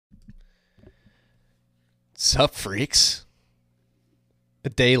Sup, freaks? A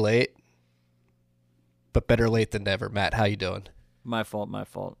day late, but better late than never. Matt, how you doing? My fault. I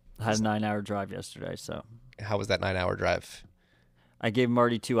had a 9-hour drive yesterday, so How was that 9-hour drive? I gave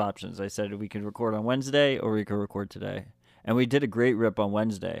Marty two options. I said we could record on Wednesday or we could record today. And we did a great rip on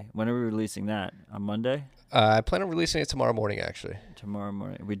Wednesday. When are we releasing that? On Monday? I plan on releasing it tomorrow morning, actually. Tomorrow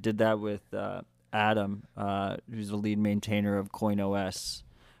morning. We did that with Adam, who's the lead maintainer of CoinOS.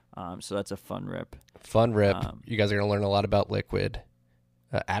 So that's a fun rip. Fun rip. You guys are going to learn a lot about Liquid.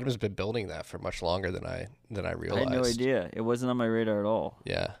 Adam's been building that for much longer than I realized. I had no idea. It wasn't on my radar at all.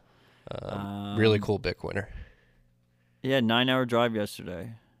 Yeah. Really cool Bitcoiner. Yeah, 9-hour drive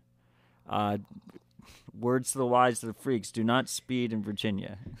yesterday. Words to the wise to the freaks: do not speed in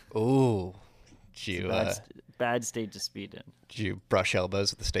Virginia. Ooh, Bad state to speed in. Did you brush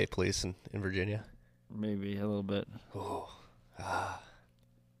elbows with the state police in Virginia? Maybe a little bit. Ooh.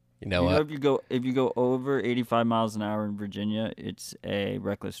 You know what? If you go over 85 miles an hour in Virginia, it's a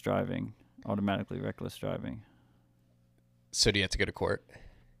reckless driving, automatically reckless driving. So do you have to go to court?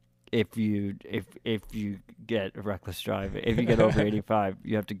 If you get a reckless drive, if you get over 85,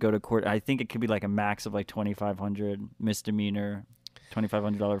 you have to go to court. I think it could be like a max of like $2,500 misdemeanor,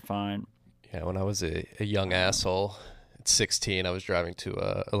 $2,500 fine. Yeah, when I was a young asshole at 16, I was driving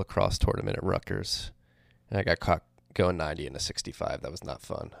to a lacrosse tournament at Rutgers, and I got caught going 90 in a 65. That was not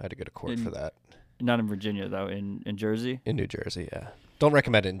fun. I had to go to court for that. Not in Virginia, though. In Jersey? In New Jersey, yeah. Don't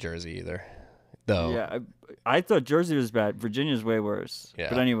recommend it in Jersey either, though. Yeah, I thought Jersey was bad. Virginia's way worse. Yeah.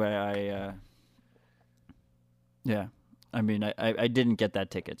 But anyway, I didn't get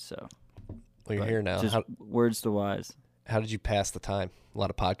that ticket, so. Well, you're here now. Just words to wise. How did you pass the time? A lot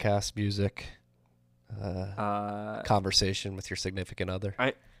of podcasts, music, conversation with your significant other?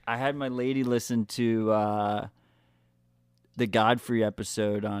 I had my lady listen to the Godfrey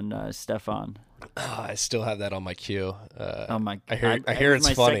episode on Stefan. Oh, I still have that on my queue. Oh my! I hear it's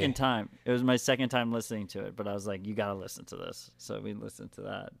my funny. Second time. It was my second time listening to it, but I was like, "You gotta listen to this." So we listened to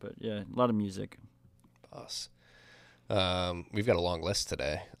that. But yeah, a lot of music. Boss. We've got a long list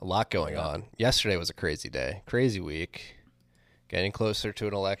today. A lot going on. Yesterday was a crazy day, crazy week. Getting closer to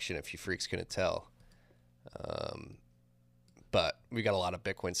an election, if you freaks couldn't tell. But we got a lot of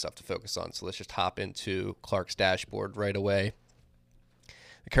Bitcoin stuff to focus on, so let's just hop into Clark's dashboard right away.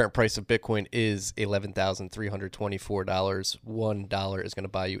 The current price of Bitcoin is $11,324. $1 is going to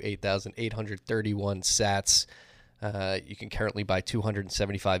buy you 8,831 sats. You can currently buy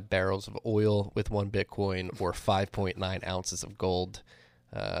 275 barrels of oil with 1 Bitcoin or 5.9 ounces of gold.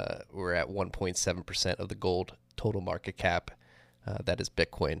 We're at 1.7% of the gold total market cap. That is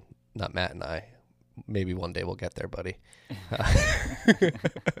Bitcoin, not Matt and I. Maybe one day we'll get there, buddy.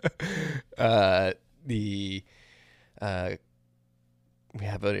 We're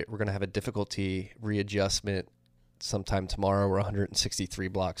gonna have a difficulty readjustment sometime tomorrow. We're 163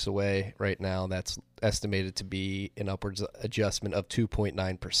 blocks away right now. That's estimated to be an upwards adjustment of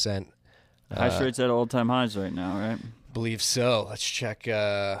 2.9%. Hash rate's at all-time highs right now, right? Believe so. Let's check.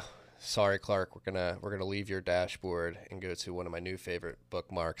 Sorry, Clark. We're gonna leave your dashboard and go to one of my new favorite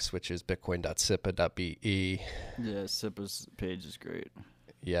bookmarks, which is bitcoin.sipa.be. Yeah, SIPA's page is great.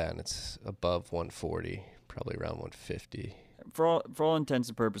 Yeah, and it's above 140, probably around 150. For all intents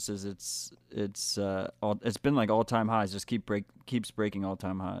and purposes, it's been like all-time highs. Just keeps breaking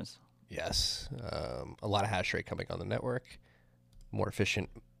all-time highs. Yes, a lot of hash rate coming on the network, more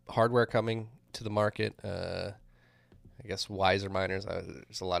efficient hardware coming to the market. I guess wiser miners.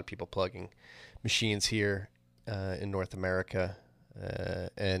 There's a lot of people plugging machines here in North America,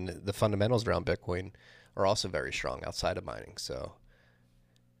 and the fundamentals around Bitcoin are also very strong outside of mining. So,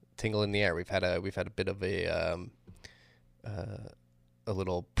 tingle in the air. We've had a bit of a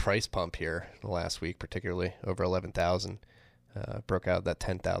little price pump here the last week, particularly over 11,000. Broke out that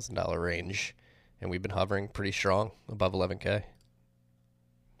 $10,000 range, and we've been hovering pretty strong above 11K.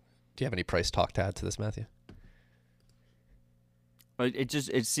 Do you have any price talk to add to this, Matthew?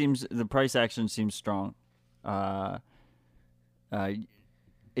 It seems the price action seems strong.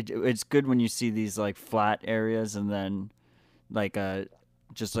 It's good when you see these like flat areas and then like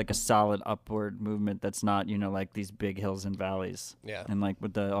just like a solid upward movement that's not, like these big hills and valleys. Yeah. And like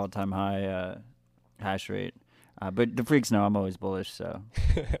with the all-time high hash rate. But the freaks know I'm always bullish, so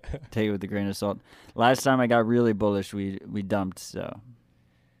take it with a grain of salt. Last time I got really bullish, we dumped, so.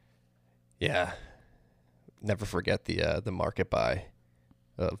 Yeah. Never forget the market buy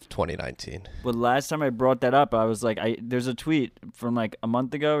of 2019. Well, last time I brought that up, I was like, there's a tweet from like a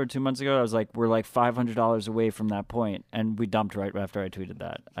month ago or 2 months ago. I was like, we're like $500 away from that point, and we dumped right after I tweeted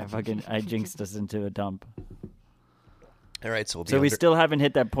that. I jinxed us into a dump. All right, so we'll be So we still haven't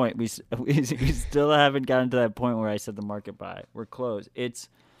hit that point. We still haven't gotten to that point where I said the market buy. We're close. It's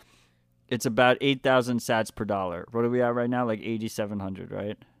about 8,000 sats per dollar. What are we at right now? Like 8,700,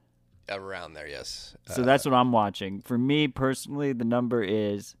 right? around there, yes. So that's what I'm watching. For me personally, the number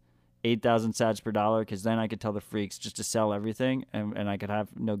is 8,000 sats per dollar, because then I could tell the freaks just to sell everything, and I could have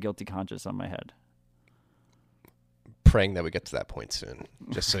no guilty conscience on my head. Praying that we get to that point soon,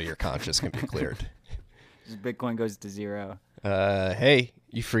 just so your conscience can be cleared. Just Bitcoin goes to zero. Hey,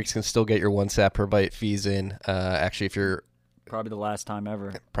 you freaks can still get your 1 sat per byte fees in. Actually, if you're Probably the last time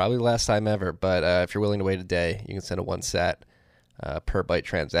ever. probably the last time ever, but if you're willing to wait a day, you can send a 1 sat per byte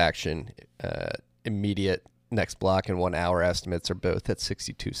transaction. Immediate next block and 1 hour estimates are both at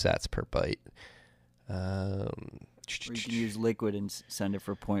 62 sats per byte. Or you can use Liquid and send it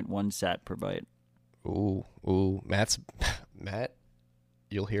for 0.1 sat per byte. Ooh, Matt,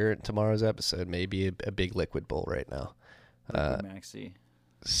 you'll hear it in tomorrow's episode. Maybe a big Liquid bull right now. Liquid Maxi.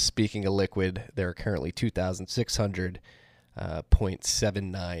 Speaking of Liquid, there are currently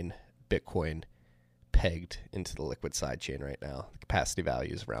 2,600.79 Bitcoin pegged into the Liquid sidechain right now. The capacity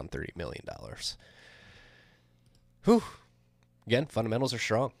value is around $30 million. Whew. Again, fundamentals are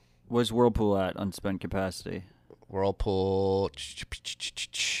strong. Where's Whirlpool at unspent capacity? Whirlpool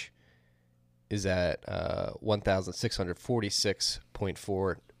is at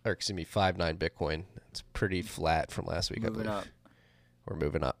 1,646.59 Bitcoin. It's pretty flat from last week. Moving I believe. up. We're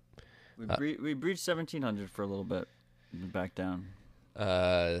moving up. We breached 1,700 for a little bit. Back down.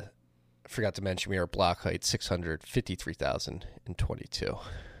 Forgot to mention we are block height 653,022.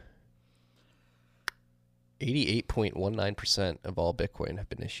 88.19% of all Bitcoin have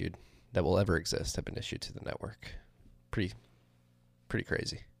been issued that will ever exist have been issued to the network. Pretty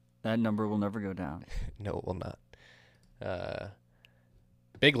crazy. That number will never go down. No, it will not.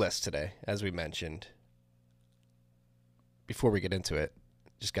 Big list today, as we mentioned. Before we get into it,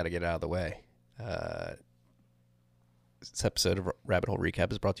 just got to get it out of the way. This episode of Rabbit Hole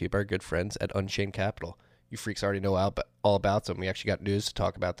Recap is brought to you by our good friends at Unchained Capital. You freaks already know all about them. We actually got news to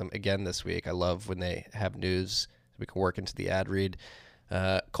talk about them again this week. I love when they have news. We can work into the ad read.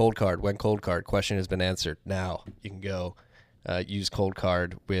 Cold Card. When Cold Card? Question has been answered. Now you can go use Cold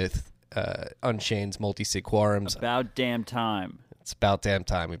Card with Unchained's multi-sig quorums. About damn time. It's about damn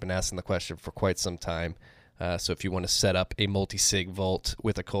time. We've been asking the question for quite some time. So if you want to set up a multi-sig vault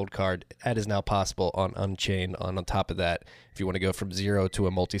with a Cold Card, that is now possible on Unchained. On top of that, if you want to go from 0 to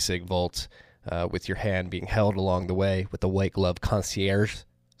a multi-sig vault with your hand being held along the way with the white glove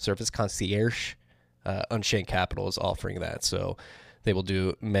service concierge, Unchained Capital is offering that. So they will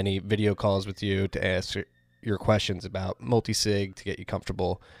do many video calls with you to answer your questions about multi-sig, to get you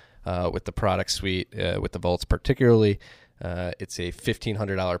comfortable with the product suite, with the vaults particularly. It's a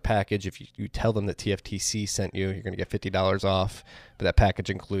 $1,500 package. If you tell them that TFTC sent you, you're going to get $50 off. But that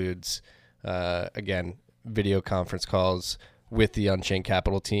package includes, again, video conference calls with the Unchained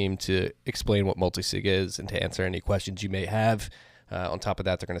Capital team to explain what multisig is and to answer any questions you may have. On top of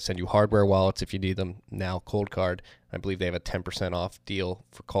that, they're going to send you hardware wallets if you need them. Now, Cold Card, I believe they have a 10% off deal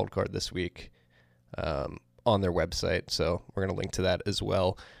for Cold Card this week on their website. So we're going to link to that as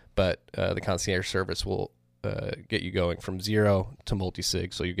well. But the concierge service will get you going from 0 to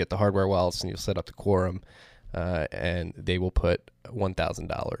multi-sig. So you get the hardware wallets and you'll set up the quorum and they will put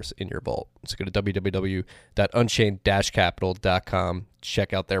 $1,000 in your vault. So go to www.unchained-capital.com.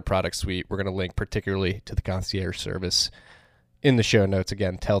 Check out their product suite. We're going to link particularly to the concierge service in the show notes.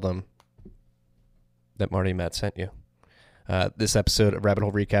 Again, tell them that Marty and Matt sent you. This episode of Rabbit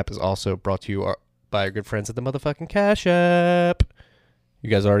Hole Recap is also brought to you by our good friends at the motherfucking Cash App. You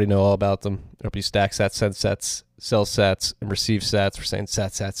guys already know all about them. I hope you stack sats, send sats, sell sats, and receive sats. We're saying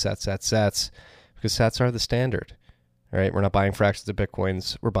sats, because sats are the standard. All right, we're not buying fractions of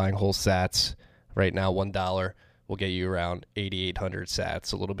Bitcoins. We're buying whole sats. Right now, $1 will get you around 8,800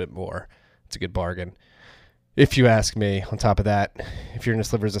 sats, a little bit more. It's a good bargain, if you ask me. On top of that, if you're in the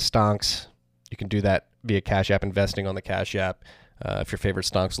slivers of stonks, you can do that via Cash App investing on the Cash App. If your favorite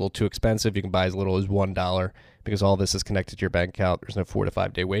stonk's a little too expensive, you can buy as little as $1 because all this is connected to your bank account. There's no 4 to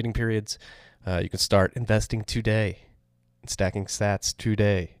 5 day waiting periods. You can start investing today and stacking sats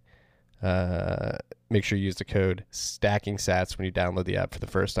today. Make sure you use the code STACKINGSATS when you download the app for the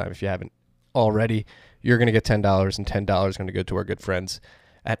first time. If you haven't already, you're going to get $10, and $10 is going to go to our good friends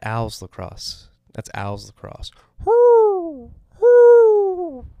at Owls Lacrosse. That's Owls Lacrosse.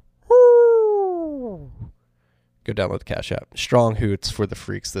 Go download the Cash App. Strong hoots for the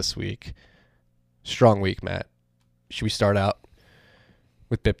freaks this week. Strong week, Matt. Should we start out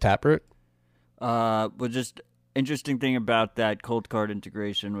with BIP Taproot? Well, just interesting thing about that Cold Card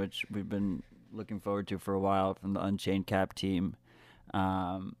integration, which we've been looking forward to for a while from the Unchained Cap team,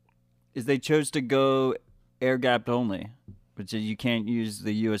 is they chose to go air gapped only, which is you can't use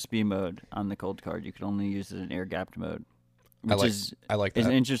the USB mode on the cold card. You can only use it in air gapped mode. I like that. Is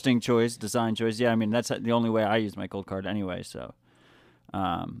an interesting choice, design choice. Yeah, I mean that's the only way I use my cold card anyway. So,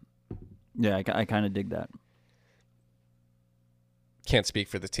 yeah, I kind of dig that. Can't speak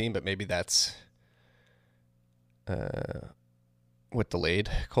for the team, but maybe that's with delayed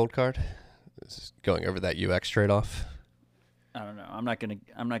cold card, is going over that UX trade off. I don't know. I'm not gonna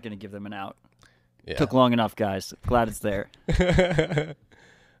give them an out. Yeah. Took long enough, guys. Glad it's there.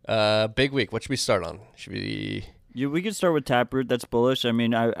 Big week. What should we start on? Should we? We could start with Taproot. That's bullish. I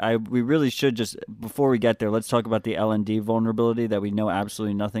mean, we really should just, before we get there, let's talk about the LND vulnerability that we know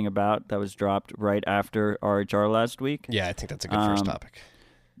absolutely nothing about, that was dropped right after RHR last week. Yeah, I think that's a good first topic.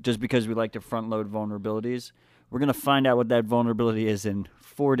 Just because we like to front load vulnerabilities. We're going to find out what that vulnerability is in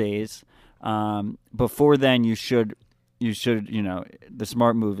 4 days. Before then, you should, the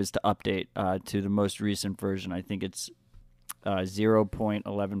smart move is to update to the most recent version. I think it's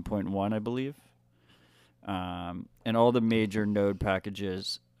 0.11.1, I believe. And all the major node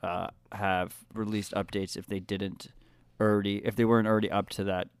packages have released updates if they weren't already up to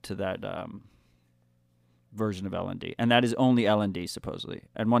that version of LND, and that is only LND supposedly.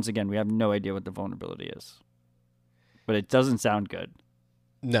 And once again, we have no idea what the vulnerability is, but it doesn't sound good.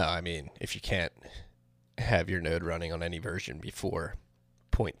 No, I mean, if you can't have your node running on any version before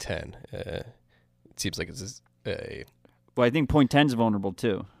 0.10, it seems like it's a. Well, I think 0.10 is vulnerable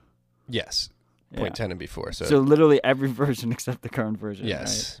too. Yes. 0.10 and before. So literally every version except the current version.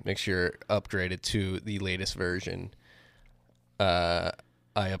 Yes. Right? Make sure you're upgraded to the latest version. I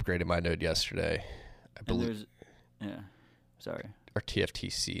upgraded my node yesterday. I believe. Yeah. Sorry. Our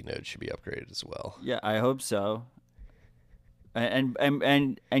TFTC node should be upgraded as well. Yeah, I hope so. And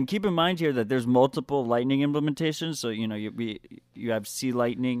keep in mind here that there's multiple Lightning implementations. So you have C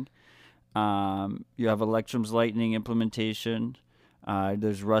Lightning, you have Electrum's Lightning implementation.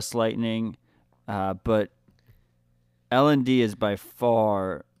 There's Rust Lightning. But LND is by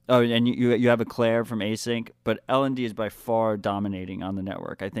far. Oh, and you have Eclair from Async, but LND is by far dominating on the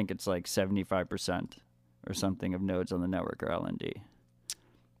network. I think it's like 75% or something of nodes on the network are LND.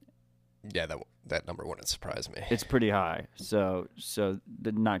 Yeah, that number wouldn't surprise me. It's pretty high, so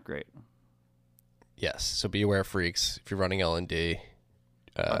not great. Yes, so be aware, freaks. If you're running LND,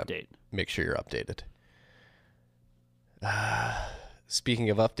 update. Make sure you're updated. Speaking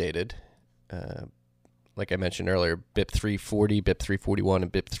of updated. Like I mentioned earlier, BIP 340, BIP 341,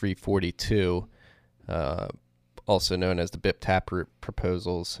 and BIP 342, also known as the BIP Taproot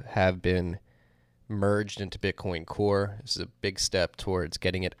proposals, have been merged into Bitcoin Core. This is a big step towards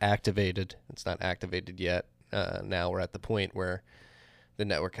getting it activated. It's not activated yet. Now we're at the point where the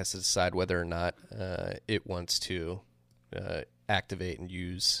network has to decide whether or not it wants to activate and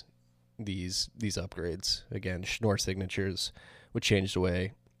use these upgrades. Again, Schnorr signatures would change the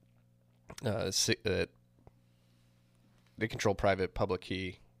way they control private public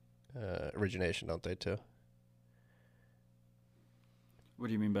key origination, don't they, too? What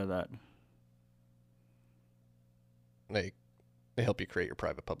do you mean by that? They help you create your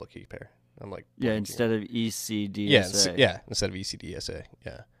private public key pair. I'm like, yeah, instead of ECDSA. Yeah, instead of ECDSA.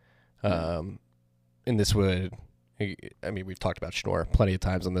 Yeah. And this would, I mean, we've talked about Schnorr plenty of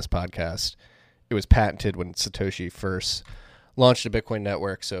times on this podcast. It was patented when Satoshi first launched the Bitcoin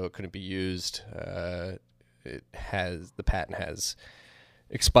network, so it couldn't be used. The patent has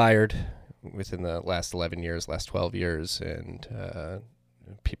expired within the last 11 years, last 12 years, and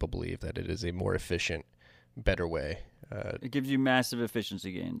people believe that it is a more efficient, better way. It gives you massive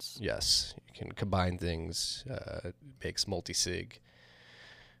efficiency gains. Yes, you can combine things, makes multi-sig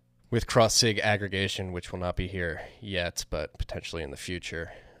with cross-sig aggregation, which will not be here yet, but potentially in the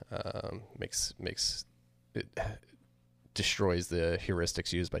future. Makes it destroys the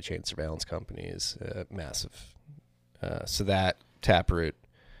heuristics used by chain surveillance companies. Massive. So that Taproot,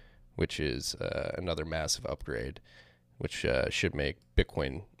 which is another massive upgrade, which should make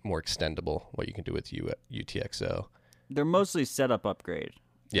Bitcoin more extendable, what you can do with UTXO. They're mostly setup upgrade.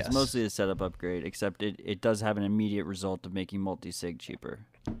 Yes. It's mostly a setup upgrade, except it does have an immediate result of making multi-sig cheaper.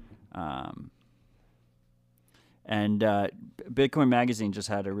 And Bitcoin Magazine just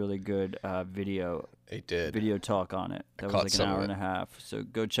had a really good video talk on it. That was like an hour and a half. So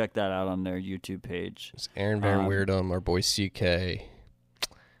go check that out on their YouTube page. It's Aaron Van Weirdum, our boy CK,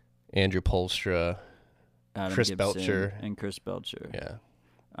 Andrew Polstra, Adam Chris Gibson, Belcher. and Chris Belcher. Yeah.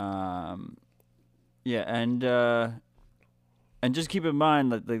 Yeah, and just keep in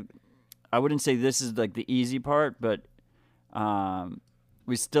mind that I wouldn't say this is like the easy part, but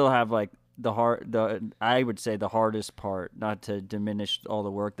we still have like I would say the hardest part, not to diminish all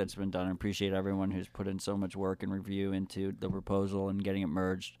the work that's been done. I appreciate everyone who's put in so much work and review into the proposal and getting it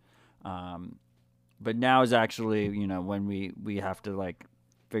merged. But now is actually, when we have to like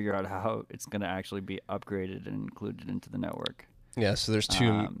figure out how it's going to actually be upgraded and included into the network. Yeah, so there's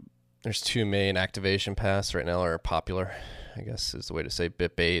two main activation paths right now are popular, I guess is the way to say,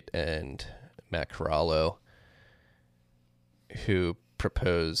 BitBait and Matt Corallo, who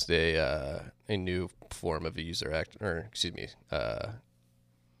proposed a new form of a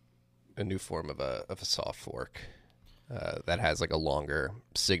a new form of a soft fork that has like a longer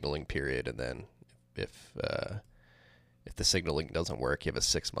signaling period, and then if the signaling doesn't work, you have a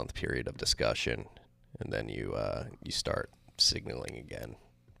 6-month period of discussion, and then you start signaling again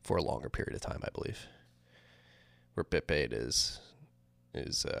for a longer period of time, I believe. Where BitBait is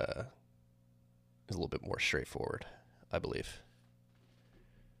a little bit more straightforward, I believe.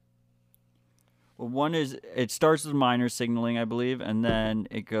 Well, one is it starts with minor signaling, I believe, and then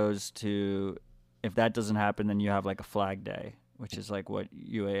it goes to, if that doesn't happen, then you have like a flag day, which is like what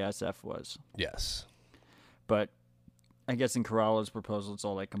UASF was. Yes. But I guess in Corallo's proposal, it's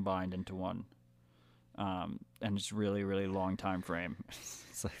all like combined into one. And it's really, really long time frame.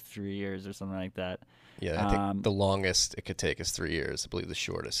 It's like 3 years or something like that. Yeah, I think the longest it could take is 3 years. I believe the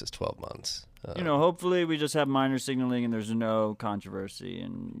shortest is 12 months. Hopefully we just have minor signaling and there's no controversy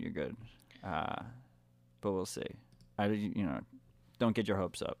and you're good. But we'll see. Don't get your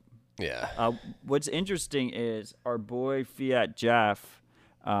hopes up. Yeah. What's interesting is our boy Fiat Jeff.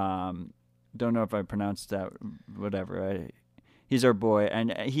 Don't know if I pronounced that. Whatever. He's our boy,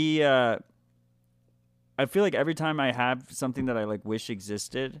 and he. I feel like every time I have something that I like wish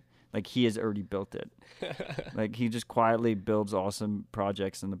existed, like he has already built it. Like he just quietly builds awesome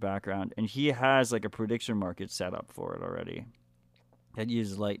projects in the background, and he has like a prediction market set up for it already that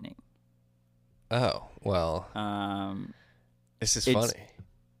uses Lightning. Oh, well. This is funny.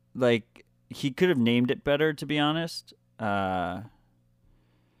 Like he could have named it better, to be honest.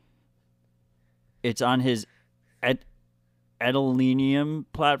 It's on his Edelenium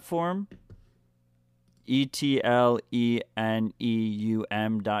platform.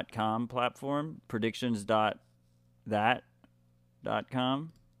 ETLENEUM.com platform,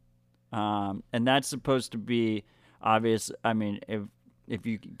 predictions.that.com. And that's supposed to be obvious. I mean, if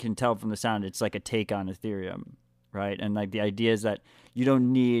you can tell from the sound, it's like a take on Ethereum, right? And like the idea is that you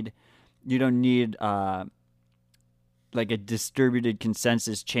don't need like a distributed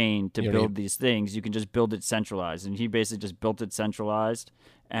consensus chain to build these things. You can just build it centralized. And he basically just built it centralized.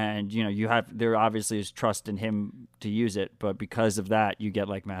 And, there obviously is trust in him to use it. But because of that, you get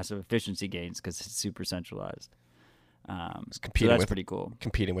like massive efficiency gains because it's super centralized. So that's pretty cool.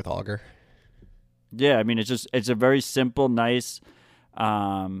 Competing with Augur. Yeah. I mean, it's a very simple, nice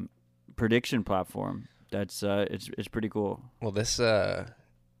prediction platform. That's it's pretty cool. Well, this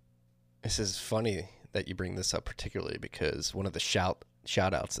is funny that you bring this up, particularly because one of the shout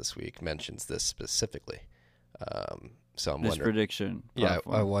outs this week mentions this specifically. So I'm wondering, prediction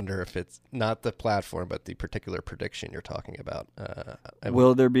platform. Yeah, I wonder if it's not the platform, but the particular prediction you're talking about.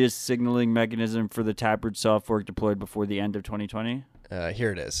 Will there be a signaling mechanism for the Taproot soft fork deployed before the end of 2020?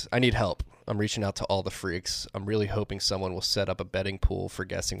 Here it is. I need help. I'm reaching out to all the freaks. I'm really hoping someone will set up a betting pool for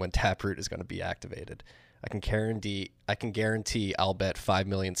guessing when Taproot is going to be activated. I can guarantee I'll bet 5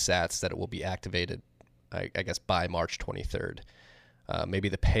 million sats that it will be activated, I guess, by March 23rd. Maybe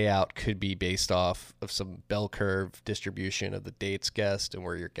the payout could be based off of some bell curve distribution of the dates guessed and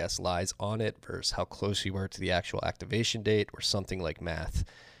where your guess lies on it versus how close you were to the actual activation date, or something like math.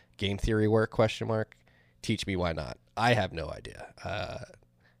 Game theory work, ? Teach me why not. I have no idea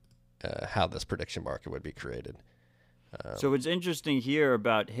how this prediction market would be created. So what's interesting here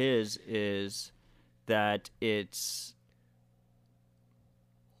about his is that it's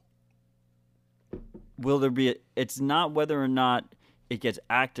not whether or not it gets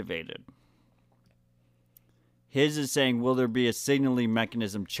activated. His is saying, will there be a signaling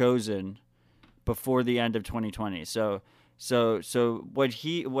mechanism chosen before the end of 2020? So what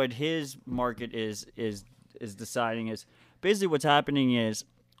his market is deciding is basically what's happening is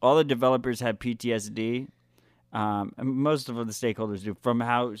all the developers have PTSD. And most of the stakeholders do, from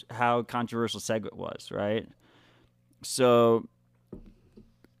how controversial SegWit was, right? So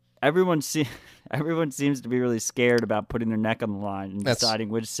everyone seems to be really scared about putting their neck on the line and deciding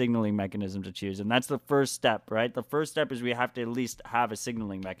which signaling mechanism to choose. And that's the first step, right? The first step is we have to at least have a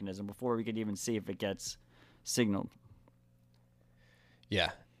signaling mechanism before we could even see if it gets signaled.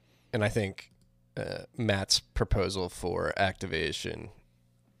 Yeah. And I think Matt's proposal for activation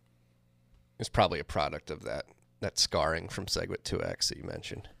is probably a product of that scarring from SegWit 2x that you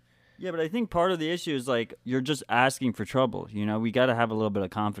mentioned. Yeah, but I think part of the issue is like you're just asking for trouble. You know, we got to have a little bit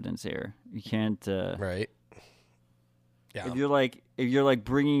of confidence here. You can't. Right. Yeah. If you're like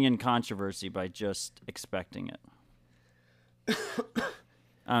bringing in controversy by just expecting it.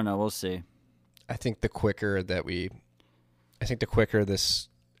 I don't know. We'll see. I think the quicker this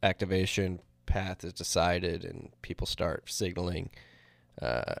activation path is decided and people start signaling,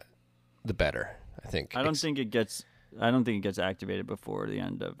 the better. I don't think it gets activated before the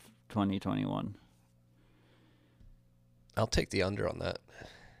end of 2021. I'll take the under on that.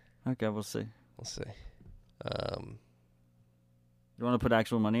 Okay, we'll see. We'll see. You want to put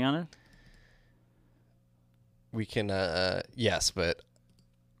actual money on it? We can, yes, but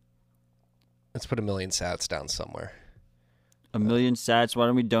let's put 1 million sats down somewhere. 1 million sats. Why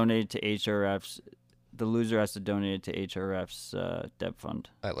don't we donate it to HRF's? The loser has to donate it to HRF's debt fund.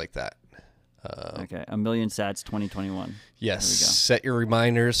 I like that. Okay, 1 million sats 2021. Yes. There we go. Set your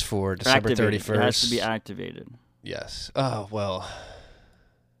reminders for December 31st. It has to be activated. Yes. Oh, well.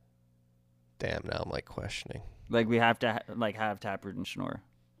 Damn, now I'm like questioning. Like we have to have Taproot and Schnorr.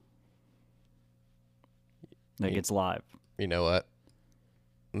 Like it's live. You know what?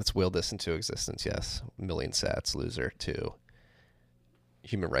 Let's will this into existence. Yes. 1 million sats loser to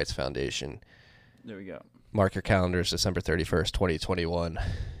Human Rights Foundation. There we go. Mark your calendars, December 31st, 2021.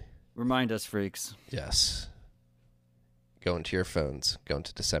 Remind us, freaks. Yes. Go into your phones. Go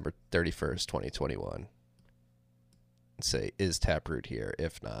into December 31st, 2021. And say, is Taproot here?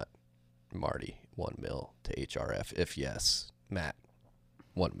 If not, Marty, 1 mil to HRF. If yes, Matt,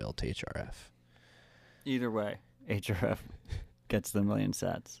 1 mil to HRF. Either way, HRF gets the 1 million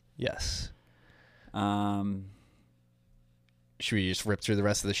sats. Yes. Should we just rip through the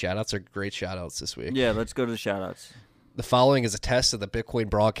rest of the shout-outs? They're great shout-outs this week. Yeah, let's go to the shout-outs. The following is a test of the Bitcoin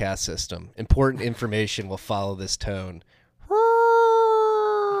broadcast system. Important information will follow this tone.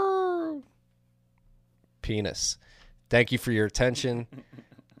 Penis. Thank you for your attention.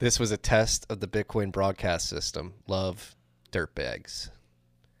 This was a test of the Bitcoin broadcast system. Love, dirtbags.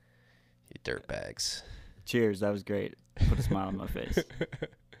 You dirtbags. Cheers. That was great. Put a smile on my face.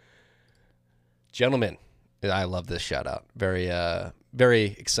 Gentlemen, I love this shout out. Very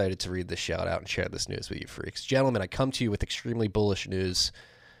excited to read this shout out and share this news with you freaks. Gentlemen, I come to you with extremely bullish news,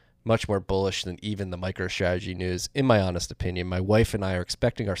 much more bullish than even the MicroStrategy news. In my honest opinion, my wife and I are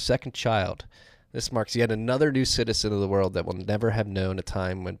expecting our second child. This marks yet another new citizen of the world that will never have known a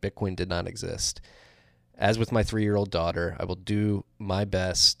time when Bitcoin did not exist. As with my 3-year-old daughter, I will do my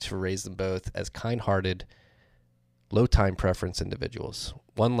best to raise them both as kind-hearted, low time preference individuals.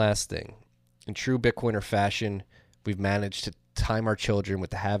 One last thing. In true Bitcoiner fashion, we've managed to time our children with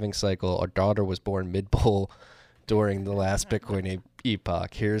the halving cycle. Our daughter was born mid-bull during the last Bitcoin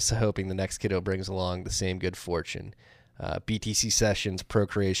epoch. Here's to hoping the next kiddo brings along the same good fortune. BTC Sessions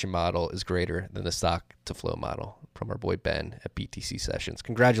procreation model is greater than the stock to flow model. From our boy Ben at BTC Sessions.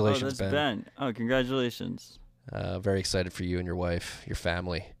 Congratulations, Ben. Ben. Oh, congratulations. Very excited for you and your wife, your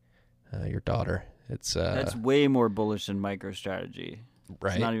family, your daughter. That's way more bullish than MicroStrategy.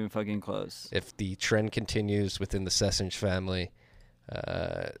 Right. It's not even fucking close. If the trend continues within the Sessions family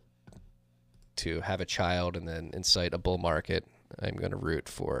to have a child and then incite a bull market, I'm going to root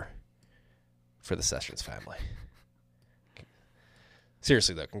for the Sessions family.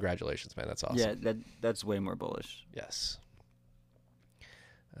 Seriously, though, congratulations, man. That's awesome. Yeah, that's way more bullish. Yes.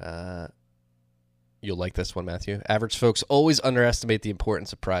 You'll like this one, Matthew. Average folks always underestimate the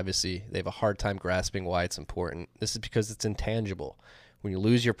importance of privacy. They have a hard time grasping why it's important. This is because it's intangible. When you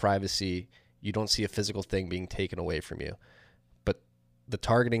lose your privacy, you don't see a physical thing being taken away from you. But the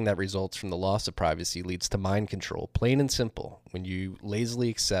targeting that results from the loss of privacy leads to mind control. Plain and simple. When you lazily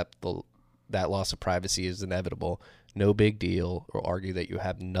accept that loss of privacy is inevitable, no big deal, or argue that you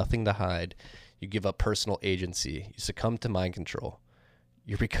have nothing to hide, you give up personal agency. You succumb to mind control.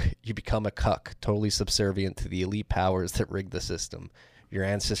 You become a cuck, totally subservient to the elite powers that rig the system. Your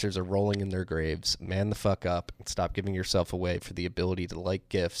ancestors are rolling in their graves. Man the fuck up and stop giving yourself away for the ability to like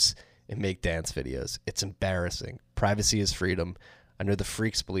GIFs and make dance videos. It's embarrassing. Privacy is freedom. I know the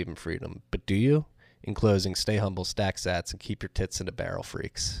freaks believe in freedom, but do you? In closing, stay humble, stack sats, and keep your tits in a barrel,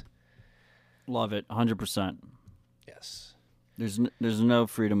 freaks. Love it, 100%. Yes. There's no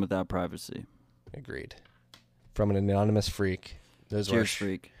freedom without privacy. Agreed. From an anonymous freak. Cheers,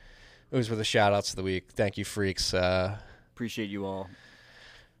 freak. Those were the shout-outs of the week. Thank you, freaks. Appreciate you all.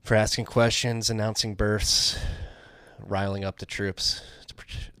 For asking questions, announcing births, riling up the troops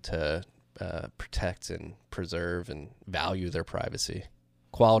to protect and preserve and value their privacy.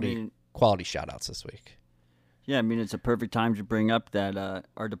 Quality shout-outs this week. Yeah, I mean, it's a perfect time to bring up that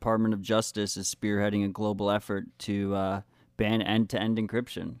our Department of Justice is spearheading a global effort to ban end-to-end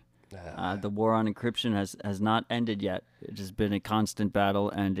encryption. The war on encryption has not ended yet. It has been a constant battle,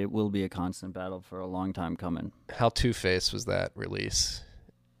 and it will be a constant battle for a long time coming. How two-faced was that release?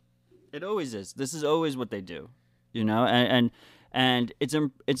 It always is. This is always what they do, and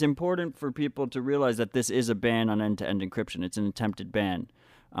it's important for people to realize that this is a ban on end-to-end encryption. It's an attempted ban,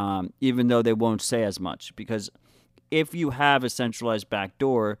 even though they won't say as much, because if you have a centralized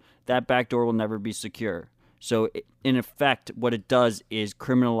backdoor, that backdoor will never be secure. So in effect, what it does is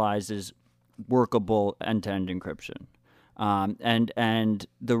criminalizes workable end-to-end encryption, and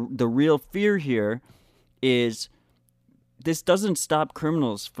the real fear here is this doesn't stop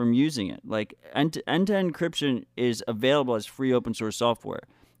criminals from using it. Like end-to-end encryption is available as free open source software.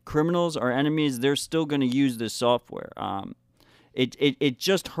 Criminals, our enemies, they're still going to use this software. It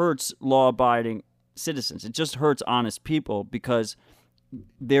just hurts law-abiding citizens. It just hurts honest people because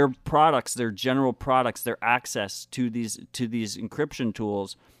their products, their general products, their access to these encryption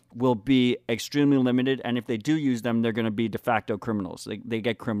tools will be extremely limited. And if they do use them, they're going to be de facto criminals. They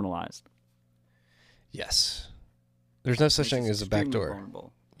get criminalized. Yes. There's no such thing as a backdoor.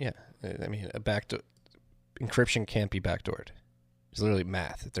 Vulnerable. Yeah. I mean, a backdoor encryption can't be backdoored. It's literally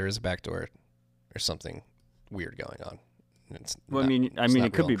math. If there is a backdoor, there's something weird going on. It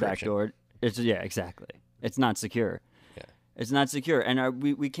could be backdoored. Exactly. It's not secure. Yeah. It's not secure, and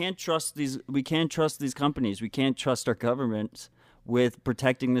we can't trust these. We can't trust these companies. We can't trust our governments with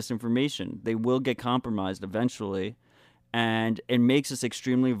protecting this information. They will get compromised eventually, and it makes us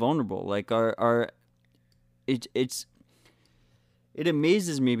extremely vulnerable. Like it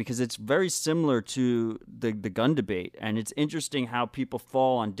amazes me because it's very similar to the gun debate, and it's interesting how people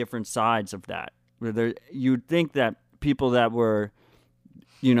fall on different sides of that. You'd think that people that were,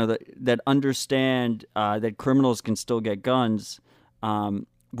 that understand that criminals can still get guns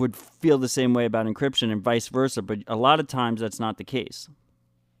would feel the same way about encryption and vice versa, but a lot of times that's not the case.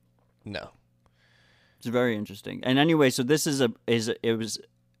 No. It's very interesting. And anyway, so this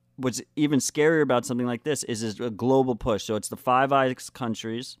what's even scarier about something like this is a global push. So it's the Five Eyes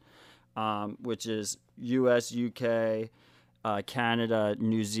countries, which is U.S., U.K., Canada,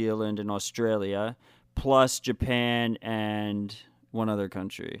 New Zealand, and Australia, plus Japan and one other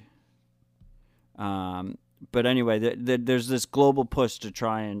country. But anyway, there's this global push to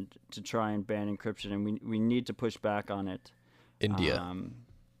try and ban encryption, and we need to push back on it. India,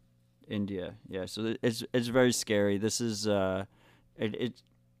 yeah. So it's very scary. This is I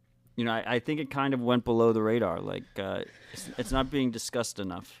think it kind of went below the radar. Like it's not being discussed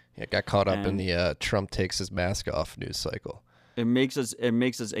enough. Yeah, it got caught up in the Trump takes his mask off news cycle. It makes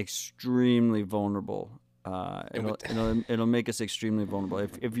us extremely vulnerable. It'll make us extremely vulnerable.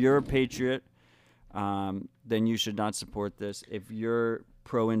 If you're a patriot, then you should not support this. If you're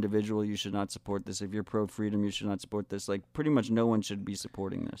pro-individual, you should not support this. If you're pro-freedom, you should not support this. Like pretty much no one should be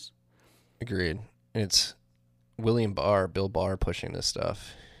supporting this. Agreed. It's Bill Barr pushing this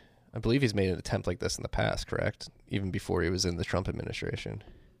stuff. I believe he's made an attempt like this in the past, correct? Even before he was in the Trump administration.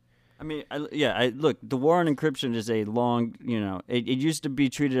 I mean, look, the war on encryption is a long, it used to be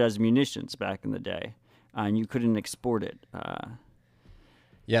treated as munitions back in the day, and you couldn't export it.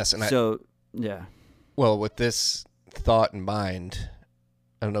 Yes, and yeah. Well, with this thought in mind,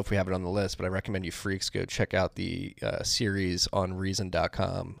 I don't know if we have it on the list, but I recommend you freaks go check out the series on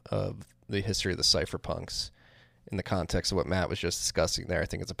Reason.com of the history of the cypherpunks. In the context of what Matt was just discussing there, I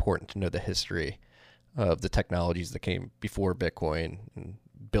think it's important to know the history of the technologies that came before Bitcoin and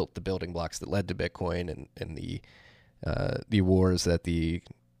built the building blocks that led to Bitcoin, and the wars that the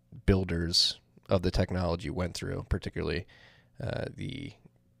builders of the technology went through, particularly the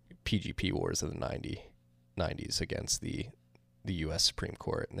PGP wars of the 90s against the U.S. Supreme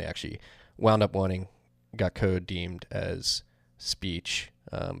Court. And they actually wound up got code deemed as speech,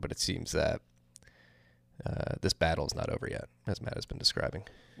 but it seems that this battle is not over yet, as Matt has been describing.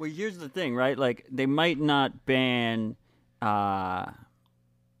 Well, here's the thing, right? Like, they might not ban,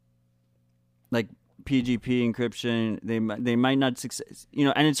 like, PGP encryption. They might not success,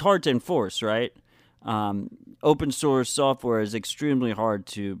 and it's hard to enforce, right? Open source software is extremely hard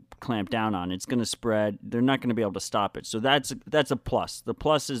to clamp down on. It's going to spread. They're not going to be able to stop it. So that's a plus. The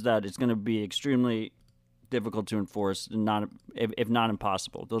plus is that it's going to be extremely difficult to enforce, and if not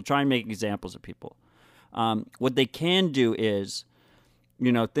impossible. They'll try and make examples of people. What they can do is,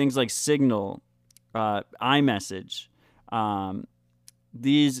 things like Signal, iMessage,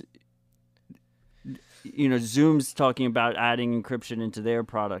 these, Zoom's talking about adding encryption into their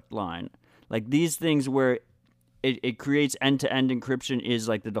product line. Like these things where it creates end-to-end encryption is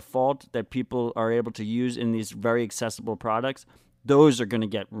like the default that people are able to use in these very accessible products. Those are going to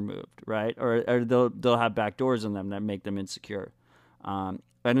get removed, right? Or they'll have backdoors in them that make them insecure.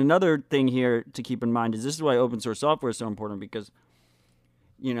 And another thing here to keep in mind is this is why open source software is so important, because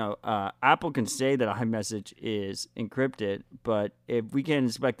Apple can say that iMessage is encrypted, but if we can't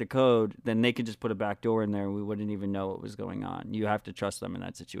inspect the code, then they could just put a backdoor in there and we wouldn't even know what was going on. You have to trust them in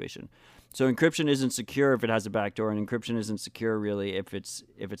that situation. So encryption isn't secure if it has a backdoor, and encryption isn't secure really if it's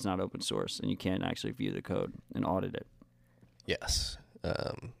not open source and you can't actually view the code and audit it. Yes.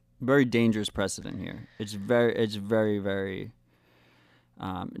 Very dangerous precedent here. It's very, very.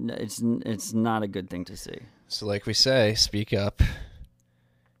 It's not a good thing to see. So, like we say, speak up.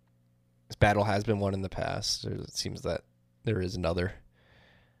 This battle has been won in the past. It seems that there is another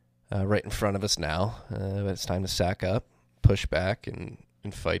right in front of us now. But it's time to sack up, push back, and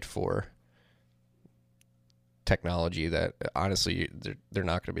fight for technology that, honestly, they're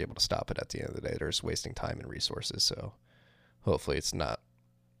not going to be able to stop it at the end of the day. They're just wasting time and resources. So hopefully it's not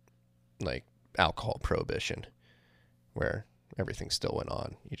like alcohol prohibition where everything still went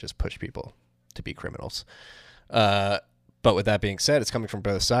on. You just push people to be criminals. But with that being said, it's coming from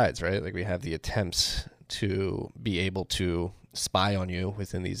both sides, right? Like we have the attempts to be able to spy on you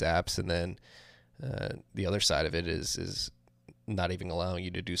within these apps, and then the other side of it is not even allowing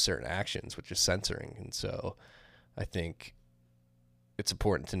you to do certain actions, which is censoring. And so I think it's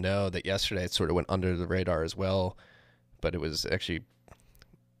important to know that yesterday it sort of went under the radar as well, but it was actually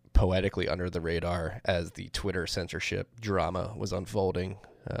poetically under the radar as the Twitter censorship drama was unfolding.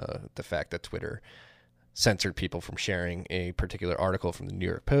 The fact that Twitter censored people from sharing a particular article from the New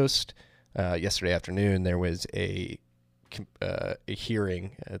York Post. Yesterday afternoon, there was a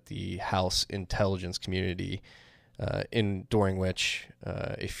hearing at the House Intelligence Community during which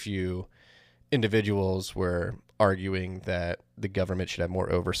a few individuals were arguing that the government should have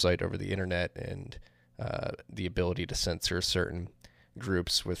more oversight over the internet and the ability to censor certain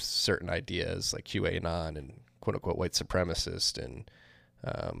groups with certain ideas like QAnon and quote-unquote white supremacist and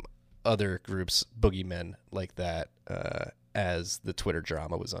other groups, boogeymen like that, as the Twitter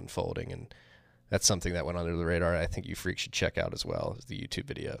drama was unfolding. And that's something that went under the radar. I think you freaks should check out as well as the YouTube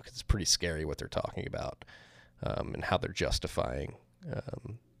video, because it's pretty scary what they're talking about and how they're justifying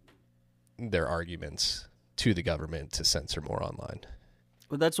their arguments to the government to censor more online.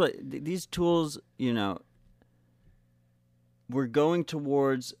 Well, that's what these tools, we're going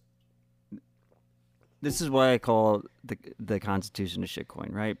towards. This is why I call the Constitution a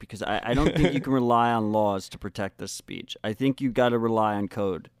shitcoin, right? Because I don't think you can rely on laws to protect this speech. I think you got to rely on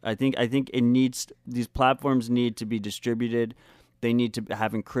code. I think these platforms need to be distributed. They need to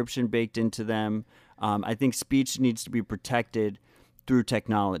have encryption baked into them. I think speech needs to be protected through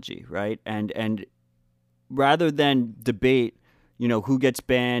technology, right? And rather than debate, who gets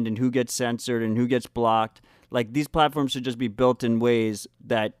banned and who gets censored and who gets blocked, like these platforms should just be built in ways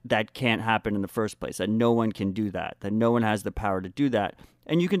that can't happen in the first place, that no one can do that no one has the power to do that.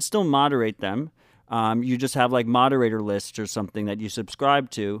 And you can still moderate them. You just have like moderator lists or something that you subscribe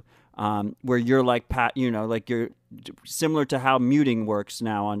to, where you're like, like you're similar to how muting works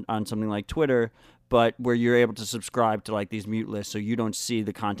now on something like Twitter, but where you're able to subscribe to like these mute lists so you don't see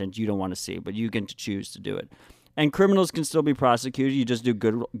the content you don't want to see, but you can choose to do it. And criminals can still be prosecuted. You just do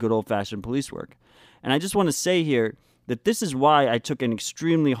good old-fashioned police work. And I just want to say here that this is why I took an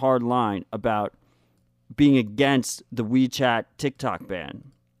extremely hard line about being against the WeChat TikTok ban,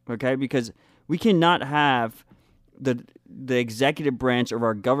 okay? Because we cannot have the executive branch of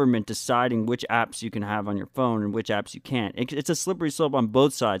our government deciding which apps you can have on your phone and which apps you can't. It's a slippery slope on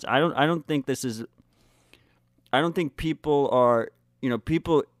both sides. I don't think people are,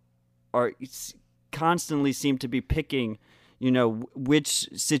 people are constantly seem to be picking, which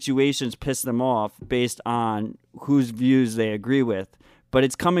situations piss them off based on whose views they agree with. But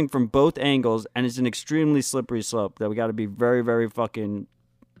it's coming from both angles, and it's an extremely slippery slope that we got to be very, very fucking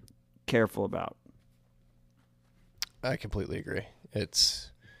careful about. I completely agree.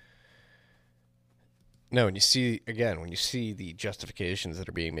 When you see the justifications that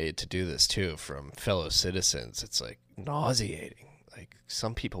are being made to do this too from fellow citizens, it's like nauseating. Like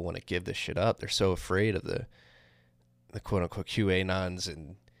some people want to give this shit up. They're so afraid of the quote unquote QAnons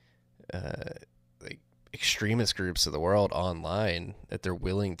and like extremist groups of the world online that they're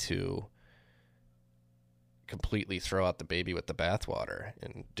willing to completely throw out the baby with the bathwater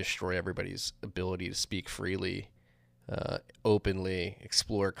and destroy everybody's ability to speak freely, openly,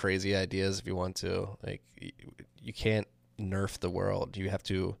 explore crazy ideas if you want to. Like you can't nerf the world. You have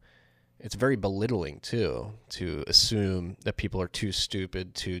to. It's very belittling, too, to assume that people are too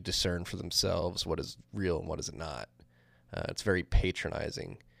stupid to discern for themselves what is real and what is not. It's very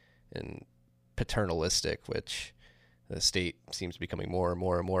patronizing and paternalistic, which the state seems becoming more and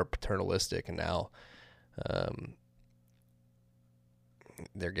more and more paternalistic. And now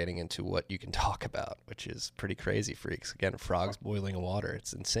they're getting into what you can talk about, which is pretty crazy, freaks. Again, frogs boiling in water.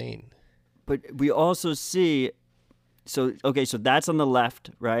 It's insane. But we also see, so that's on the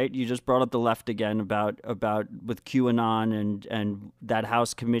left, right? You just brought up the left again about with QAnon and that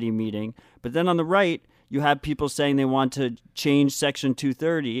House committee meeting. But then on the right, you have people saying they want to change Section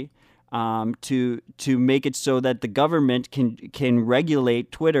 230 to make it so that the government can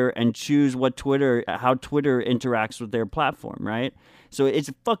regulate Twitter and choose how Twitter interacts with their platform, right? So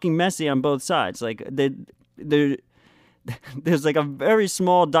it's fucking messy on both sides. Like there's like a very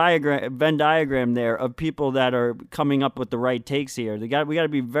small Venn diagram there of people that are coming up with the right takes here. We got to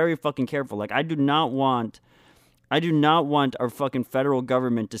be very fucking careful. Like I do not want our fucking federal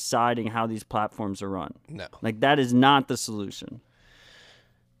government deciding how these platforms are run. No. Like that is not the solution.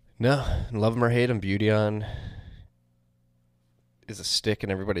 No, love them or hate them, Beauty is a stick in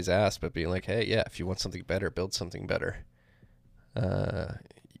everybody's ass, but being like, hey, yeah, if you want something better, build something better.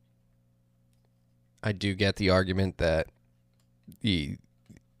 I do get the argument that the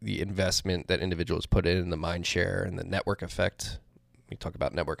investment that individuals put in the mind share and the network effect. We talk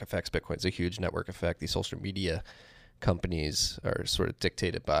about network effects. Bitcoin's a huge network effect. These social media companies are sort of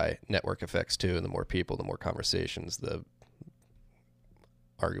dictated by network effects too, and the more people, the more conversations, the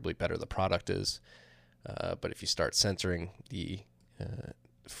arguably better the product is. But if you start censoring the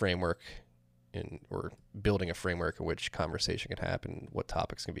framework or building a framework in which conversation can happen, what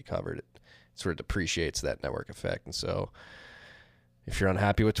topics can be covered, it sort of depreciates that network effect. And so if you're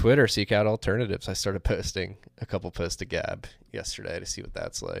unhappy with Twitter, seek out alternatives. I started posting a couple posts to Gab yesterday to see what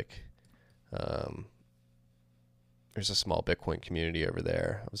that's like. There's a small Bitcoin community over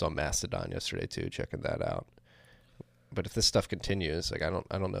there. I was on Mastodon yesterday too, checking that out. But if this stuff continues, like I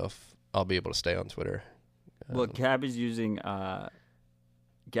don't know if I'll be able to stay on Twitter. Well, Gab is using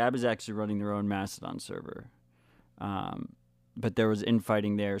Gab is actually running their own Mastodon server. But there was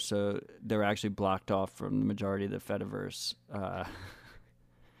infighting there, so they're actually blocked off from the majority of the Fediverse.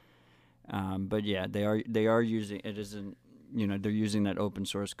 But yeah, they are using it isn't they're using that open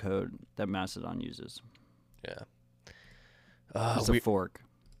source code that Mastodon uses. Yeah. It's a fork.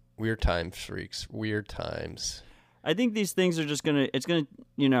 Weird times, freaks. Weird times. I think these things are just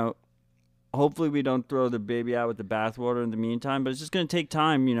hopefully we don't throw the baby out with the bathwater in the meantime, but it's just going to take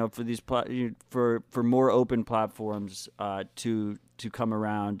time, for these for more open platforms to come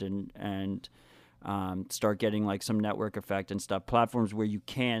around and start getting like some network effect and stuff. Platforms where you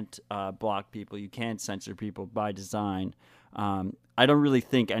can't block people, you can't censor people by design. I don't really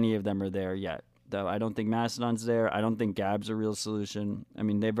think any of them are there yet, though. I don't think Mastodon's there. I don't think Gab's a real solution. I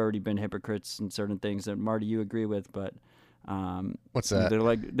mean, they've already been hypocrites in certain things that Marty you agree with, but. What's that?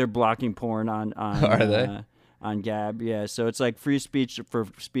 They're blocking porn on Are they? On Gab, yeah. So it's like free speech for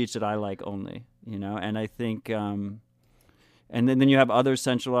speech that I like only, And I think, and then you have other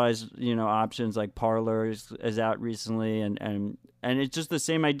centralized, options like Parler is out recently, and it's just the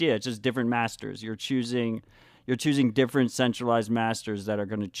same idea. It's just different masters. You're choosing different centralized masters that are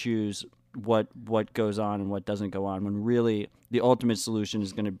going to choose what goes on and what doesn't go on. When really the ultimate solution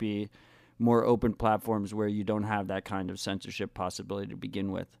is going to be more open platforms where you don't have that kind of censorship possibility to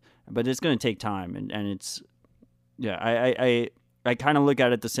begin with. But it's going to take time, and it's, yeah, I kind of look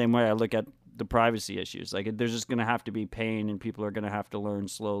at it the same way I look at the privacy issues. Like, there's just going to have to be pain, and people are going to have to learn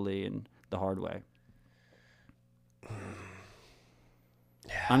slowly and the hard way.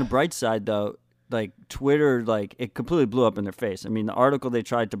 Yeah. On the bright side, though, like Twitter, like it completely blew up in their face. I mean, the article they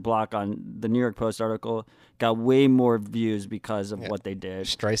tried to block on the New York Post article got way more views because of what they did.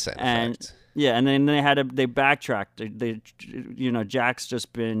 Streisand and effect. Yeah, and then they backtracked. They Jack's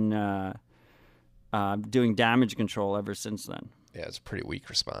just been doing damage control ever since then. Yeah, it's a pretty weak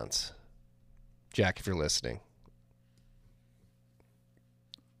response. Jack, if you're listening,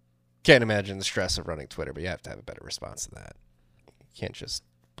 can't imagine the stress of running Twitter, but you have to have a better response to that. You can't just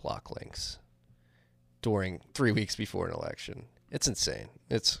block links during 3 weeks before an election. It's insane.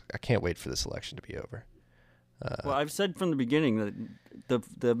 I can't wait for this election to be over. Well, I've said from the beginning that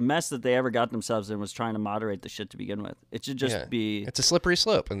the mess that they ever got themselves in was trying to moderate the shit to begin with. It should just be... It's a slippery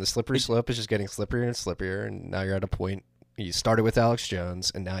slope, and the slippery slope is just getting slipperier and slipperier, and now you're at a point... You started with Alex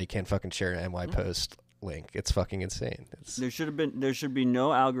Jones, and now you can't fucking share an NY Post link. It's fucking insane. There should be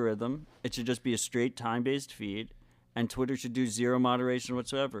no algorithm. It should just be a straight time-based feed. And Twitter should do zero moderation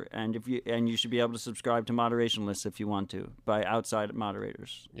whatsoever. And you should be able to subscribe to moderation lists if you want to by outside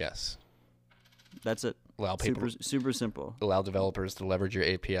moderators. Yes. That's it. Allow people, super simple. Allow developers to leverage your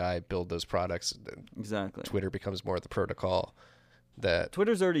API, build those products. Exactly. Twitter becomes more of the protocol that...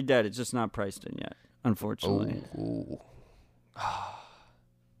 Twitter's already dead. It's just not priced in yet, unfortunately. Ooh.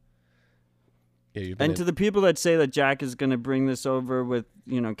 Yeah, you've been And to the people that say that Jack is going to bring this over with,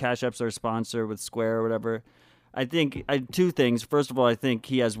 Cash App's our sponsor with Square or whatever, I think two things. First of all, I think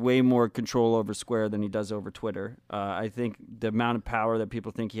he has way more control over Square than he does over Twitter. I think the amount of power that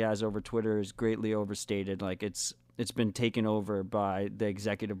people think he has over Twitter is greatly overstated. Like it's been taken over by the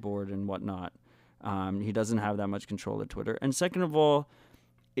executive board and whatnot. He doesn't have that much control of Twitter. And second of all,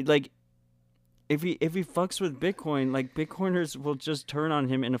 if he fucks with Bitcoin, like Bitcoiners will just turn on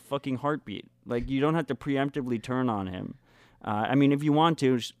him in a fucking heartbeat. Like you don't have to preemptively turn on him. I mean, if you want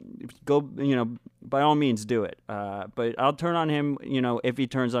to, go, by all means do it. But I'll turn on him, if he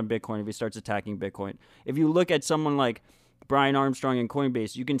turns on Bitcoin, if he starts attacking Bitcoin. If you look at someone like Brian Armstrong and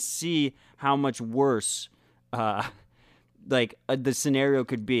Coinbase, you can see how much worse, the scenario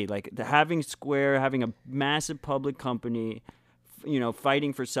could be. Like having Square, having a massive public company,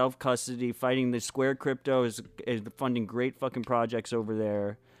 fighting for self-custody, fighting the Square crypto is funding great fucking projects over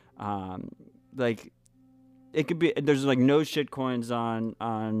there. It could be, there's like no shit coins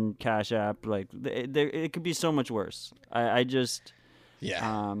on Cash App. Like it could be so much worse. I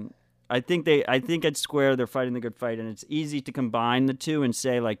think at Square they're fighting the good fight, and it's easy to combine the two and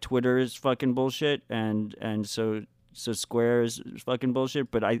say like Twitter is fucking bullshit and so Square is fucking bullshit,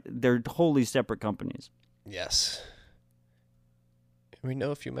 but they're wholly separate companies. Yes. We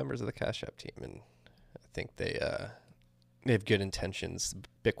know a few members of the Cash App team, and I think they have good intentions,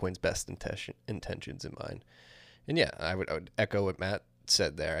 Bitcoin's best intentions in mind. And yeah, I would echo what Matt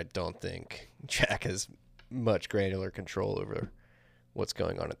said there. I don't think Jack has much granular control over what's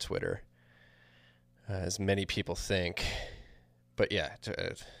going on at Twitter, as many people think. But yeah,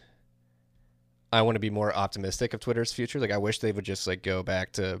 I want to be more optimistic of Twitter's future. Like I wish they would just like go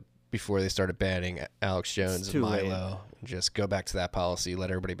back to before they started banning Alex Jones and Milo. Just go back to that policy, let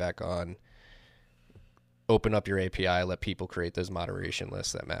everybody back on. Open up your API, let people create those moderation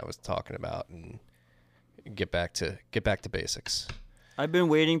lists that Matt was talking about, and get back to basics. I've been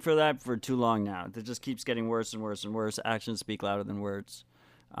waiting for that for too long now. It just keeps getting worse and worse and worse. Actions speak louder than words,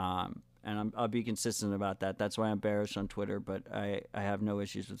 and I'll be consistent about that. That's why I'm bearish on Twitter, but I have no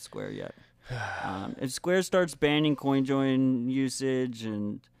issues with Square yet. If Square starts banning CoinJoin usage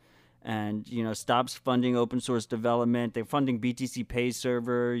and stops funding open source development, they're funding BTC Pay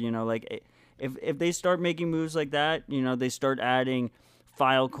server, If they start making moves like that, they start adding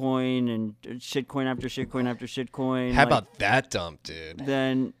Filecoin and shitcoin after shitcoin after shitcoin. How about that dump, dude?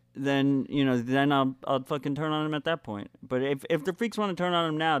 Then I'll fucking turn on them at that point. But if the freaks want to turn on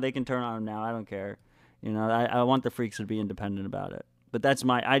them now, they can turn on them now. I don't care. I want the freaks to be independent about it. But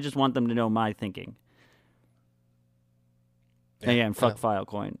I just want them to know my thinking. And fuck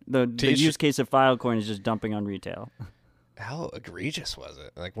Filecoin. The use case of Filecoin is just dumping on retail. How egregious was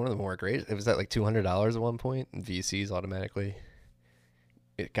it? Like one of the more egregious. It was at like $200 at one point, and VCs automatically.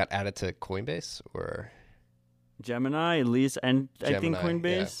 It got added to Coinbase or Gemini, at least, and Gemini, I think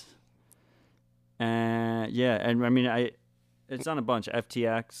Coinbase. Yeah. And I mean, it's on a bunch.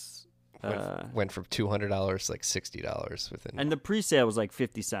 FTX went from $200 to like $60 within. And the pre-sale was like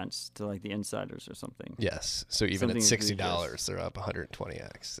 50 cents to like the insiders or something. Yes, so even something at $60, they're up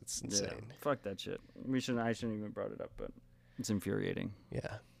 120x. It's insane. Yeah, fuck that shit. I shouldn't even brought it up, but it's infuriating.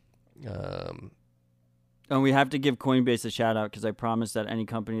 Yeah. And we have to give Coinbase a shout out because I promised that any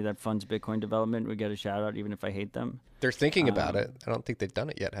company that funds Bitcoin development would get a shout out, even if I hate them. They're thinking about it. I don't think they've done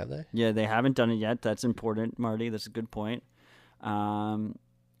it yet, have they? Yeah, they haven't done it yet. That's important, Marty. That's a good point. And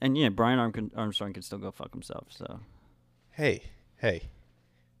yeah, Brian Armstrong can still go fuck himself. So, hey. I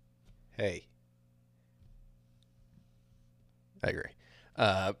agree.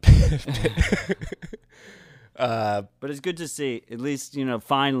 But it's good to see. At least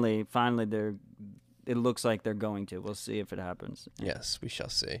finally, it looks like they're going to. We'll see if it happens. Yes, we shall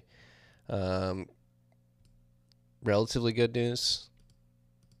see. Relatively good news.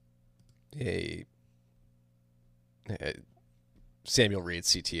 Samuel Reed,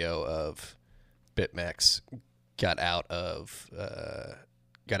 CTO of BitMEX, got out of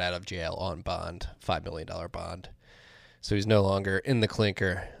jail on bond, $5 million bond. So he's no longer in the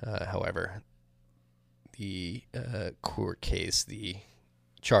clinker. However, the court case, the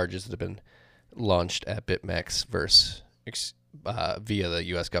charges that have been launched at BitMEX via the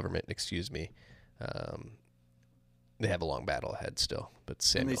U.S. government, they have a long battle ahead still. But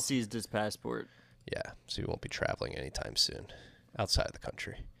Samuel, and they seized his passport. Yeah, so he won't be traveling anytime soon outside of the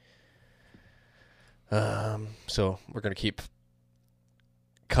country. So we're going to keep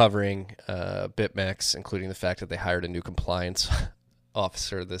covering BitMEX, including the fact that they hired a new compliance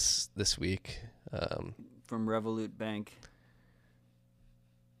officer this week. From Revolut Bank.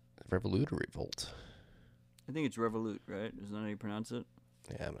 Revolut or Revolt? I think it's Revolut, right? Isn't that how you pronounce it?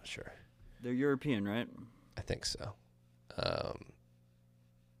 Yeah, I'm not sure. They're European, right? I think so.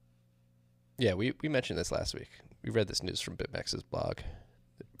 Yeah, we mentioned this last week. We read this news from BitMEX's blog.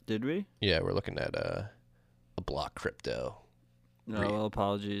 Did we? Yeah, we're looking at a Block Crypto No, well,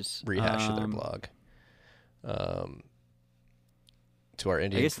 apologies. rehash of their blog. To our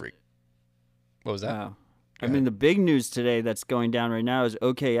Indian freak. What was that? Wow. I mean, the big news today that's going down right now is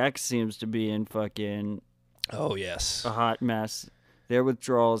OKX seems to be in fucking Oh, yes. a hot mess. Their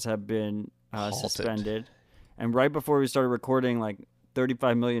withdrawals have been suspended. And right before we started recording, like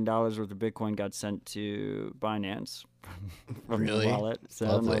 $35 million worth of Bitcoin got sent to Binance from Really? the wallet. So I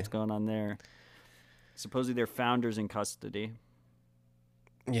don't know Lovely. what's going on there. Supposedly their founder's in custody.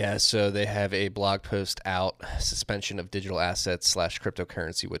 Yeah, so they have a blog post out, suspension of digital assets /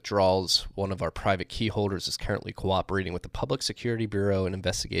 cryptocurrency withdrawals. One of our private key holders is currently cooperating with the Public Security Bureau in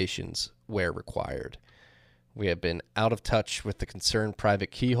investigations where required. We have been out of touch with the concerned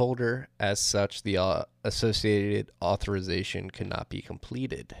private key holder. As such, the associated authorization cannot be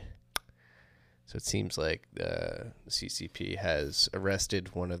completed. So it seems like the CCP has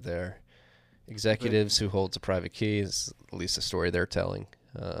arrested one of their executives who holds a private key, is at least the story they're telling.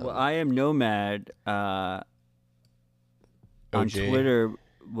 Well, I am Nomad on OJ. Twitter.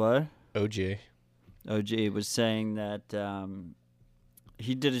 What? OJ. OG was saying that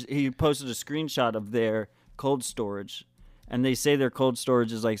he posted a screenshot of their cold storage, and they say their cold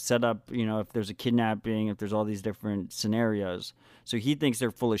storage is like set up, you know, if there's a kidnapping, if there's all these different scenarios. So he thinks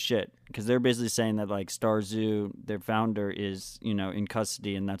they're full of shit because they're basically saying that like Starzu, their founder, is, you know, in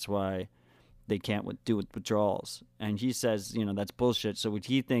custody, and that's why they can't do withdrawals. And he says, you know, that's bullshit. So what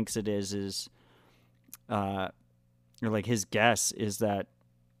he thinks it is or like his guess is that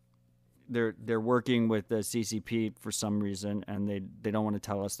they're working with the CCP for some reason, and they don't want to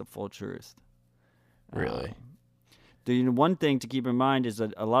tell us the full truth. Really? The one thing to keep in mind is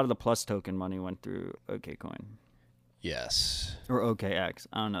that a lot of the Plus token money went through OKCoin Yes. or OKX.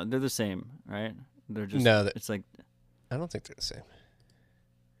 I don't know. They're the same, right? They're just it's like, I don't think they're the same.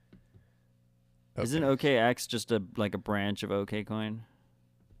 isn't OKX just a branch of OKCoin?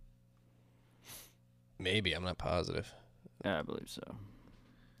 Maybe, I'm not positive. Yeah, I believe so.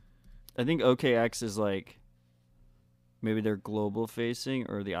 I think OKX is like maybe they're global facing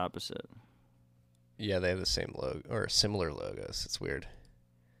or the opposite. Yeah, they have the same logo or similar logos. It's weird.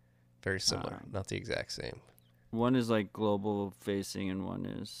 Very similar, not the exact same. One is like global facing and one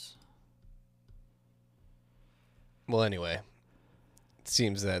is. Well, anyway, it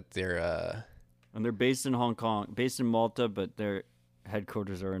seems that they're and they're based in Hong Kong, based in Malta, but their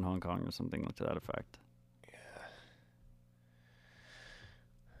headquarters are in Hong Kong or something to that effect. Yeah.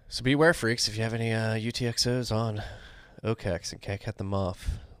 So beware, freaks, if you have any UTXOs on OKEX and can't cut them off.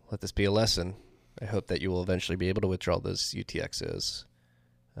 Let this be a lesson. I hope that you will eventually be able to withdraw those UTXOs.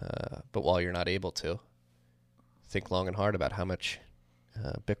 But while you're not able to, think long and hard about how much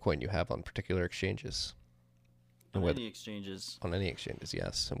Bitcoin you have on particular exchanges. On any exchanges. On any exchanges,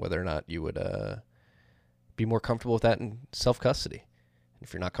 yes. And whether or not you would be more comfortable with that in self-custody. And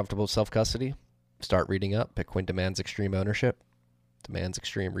if you're not comfortable with self-custody, start reading up. Bitcoin demands extreme ownership, demands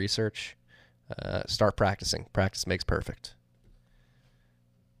extreme research. Start practicing. Practice makes perfect.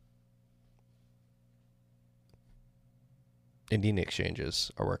 Indian exchanges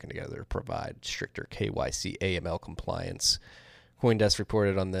are working together to provide stricter KYC AML compliance. CoinDesk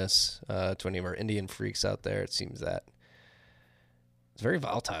reported on this to any of our Indian freaks out there. It seems that it's very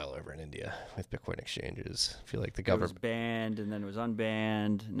volatile over in India with Bitcoin exchanges. I feel like the government was banned and then it was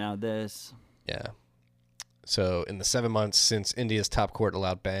unbanned. Now this. Yeah. So in the 7 months since India's top court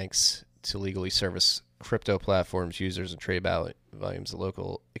allowed banks to legally service crypto platforms, users, and trade volumes, the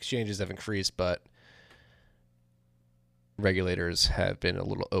local exchanges have increased, but regulators have been a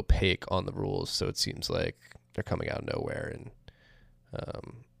little opaque on the rules. So it seems like they're coming out of nowhere and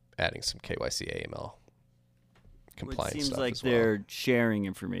adding some KYC AML compliance. It seems stuff like as well. they're sharing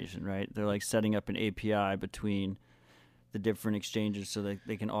information, right? They're like setting up an API between the different exchanges so that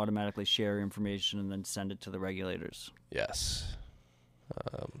they can automatically share information and then send it to the regulators. Yes.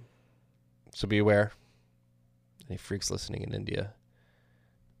 So be aware. Any freaks listening in India,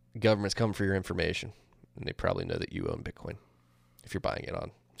 the government's coming for your information, and they probably know that you own Bitcoin if you're buying it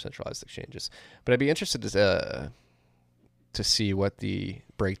on centralized exchanges. But I'd be interested to see what the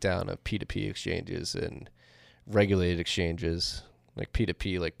breakdown of P2P exchanges and regulated exchanges, like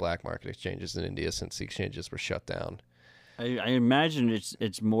P2P, like black market exchanges in India, since the exchanges were shut down. I imagine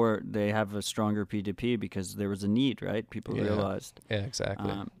it's more they have a stronger P2P because there was a need, right? People realized. Yeah,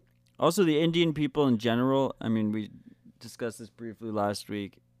 exactly. Also, the Indian people in general, I mean, we discussed this briefly last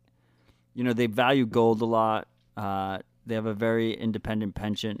week. You know, they value gold a lot. They have a very independent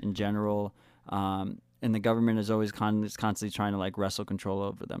pension in general, and the government is always constantly trying to like wrestle control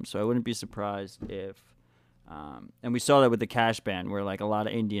over them. So I wouldn't be surprised if, and we saw that with the cash ban, where like a lot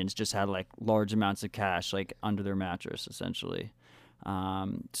of Indians just had like large amounts of cash like under their mattress, essentially.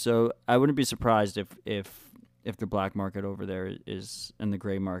 So I wouldn't be surprised if the black market over there is, and the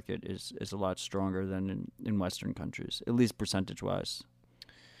gray market is a lot stronger than in Western countries, at least percentage wise.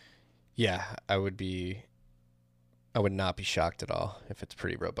 Yeah, I would not be shocked at all if it's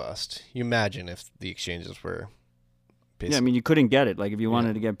pretty robust. You imagine if the exchanges were Yeah, I mean, you couldn't get it. Like, if you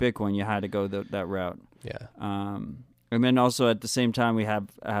wanted to get Bitcoin, you had to go that route. Yeah. And then also at the same time, we have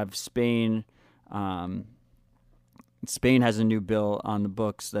Spain. Spain has a new bill on the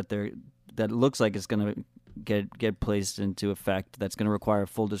books that looks like it's going to get placed into effect. That's going to require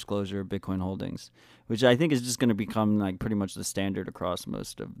full disclosure of Bitcoin holdings, which I think is just going to become like pretty much the standard across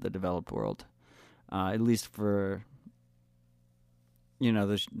most of the developed world, at least for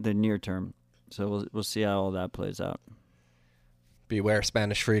the near term. So we'll see how all that plays out. Beware,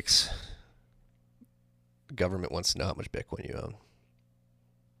 Spanish freaks. The government wants to know how much Bitcoin you own.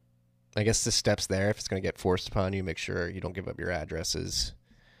 I guess the steps there, if it's going to get forced upon you, make sure you don't give up your addresses.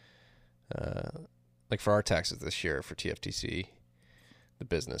 Like for our taxes this year for TFTC, the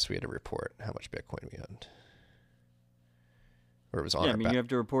business, we had to report how much Bitcoin we owned. Or it was on our you have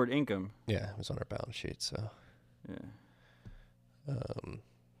to report income. Yeah, it was on our balance sheet, so. Yeah.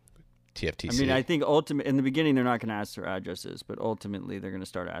 TFTC. I mean, I think in the beginning they're not going to ask for addresses, but ultimately they're going to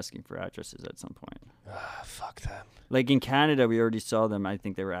start asking for addresses at some point. Fuck them. Like in Canada, we already saw them. I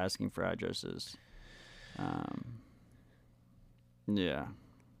think they were asking for addresses. Yeah.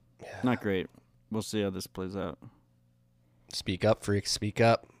 Not great. We'll see how this plays out. Speak up, freaks. Speak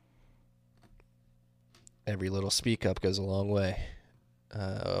up. Every little speak up goes a long way.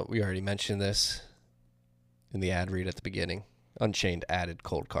 We already mentioned this in the ad read at the beginning. Unchained added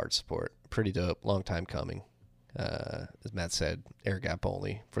cold card support. Pretty dope. Long time coming. As Matt said, air gap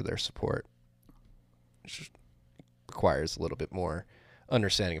only for their support. Which requires a little bit more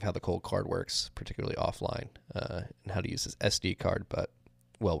understanding of how the cold card works, particularly offline, and how to use this SD card, but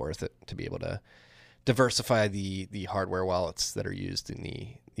well worth it to be able to diversify the hardware wallets that are used in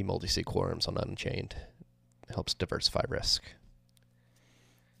the multi-sig quorums on Unchained. It helps diversify risk.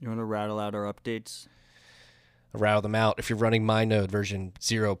 You want to rattle out our updates? Rattle them out. If you're running MyNode version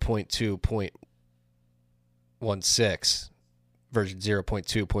 0.2.16, version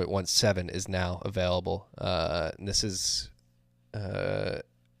 0.2.17 is now available. And this is an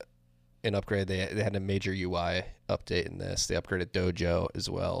upgrade. They had a major UI update in this. They upgraded Dojo as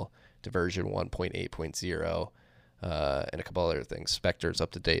well to version 1.8.0 and a couple other things. Spectre's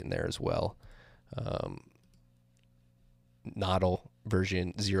up to date in there as well. Nodl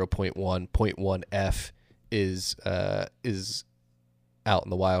version 0.1.1F is out in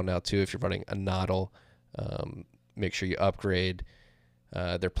the wild now too. If you're running a Nodl, make sure you upgrade.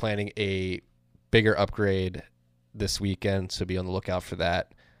 They're planning a bigger upgrade this weekend, so be on the lookout for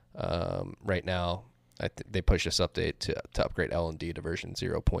that. Right now, they pushed this update to upgrade LND to version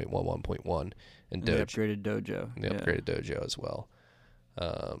 0.11.1 and they upgraded Dojo. They upgraded Dojo as well.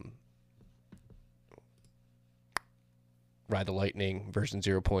 Ride the Lightning version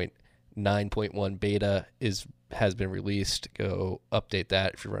 0.9.1 beta has been released. Go update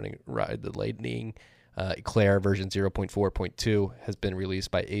that if you're running Ride the Lightning. Eclair version 0.4.2 has been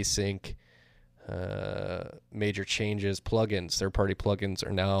released by Async. Major changes. Plugins. Third-party plugins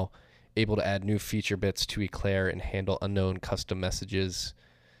are now able to add new feature bits to Eclair and handle unknown custom messages.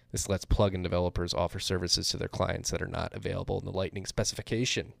 This lets plugin developers offer services to their clients that are not available in the Lightning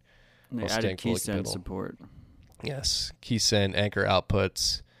specification. They added Keysend support. Yes, Keysend, Anchor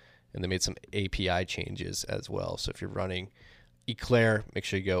outputs, and they made some API changes as well. So if you're running Eclair, make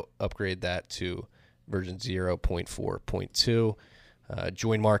sure you go upgrade that to version 0.4.2.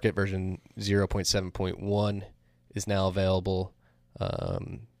 Join Market version 0.7.1 is now available.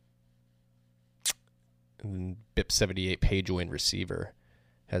 And BIP78 pay join receiver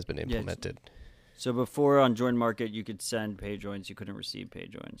has been implemented. Yes. So before on Join Market, you could send pay joins. You couldn't receive pay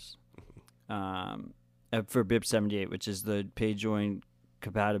joins. For BIP78, which is the pay join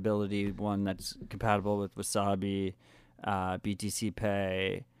compatibility one that's compatible with Wasabi, BTC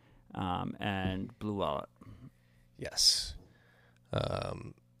Pay, and Blue Wallet. Yes.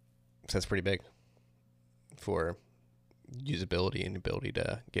 So that's pretty big for usability and ability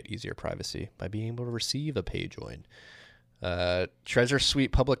to get easier privacy by being able to receive a pay join. Treasure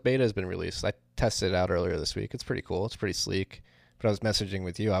Suite public beta has been released. I tested it out earlier this week. It's pretty cool. It's pretty sleek. But I was messaging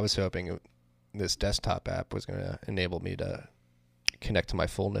with you. I was hoping this desktop app was going to enable me to connect to my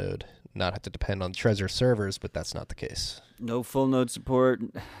full node, not have to depend on Trezor servers, but that's not the case. No full node support,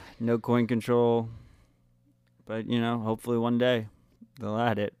 no coin control. But, hopefully one day they'll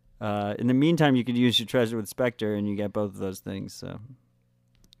add it. In the meantime, you could use your Trezor with Spectre, and you get both of those things. So,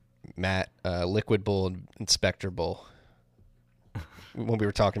 Matt, Liquid Bull and Spectre Bull. When we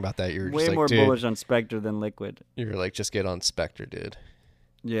were talking about that, you were just way like, more dude, bullish on Spectre than Liquid. you were like, just get on Spectre, dude.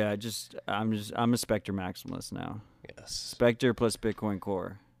 Yeah, I'm a Spectre maximalist now. Yes. Spectre plus Bitcoin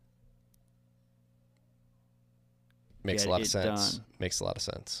Core. Makes Get a lot of it sense. done. Makes a lot of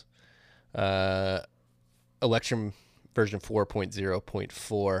sense. Electrum version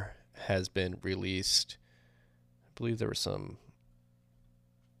 4.0.4 has been released. I believe there was some.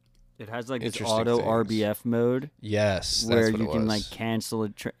 It has like this Interesting auto things. RBF mode Yes, where that's what you it can was. like cancel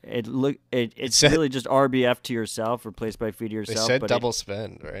it. It's said- really just RBF to yourself, replaced by fee to They yourself. said but double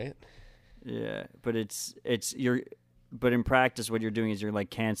spend, right? yeah, but but in practice, what you're doing is you're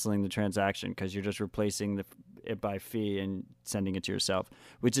like canceling the transaction because you're just replacing it by fee and sending it to yourself,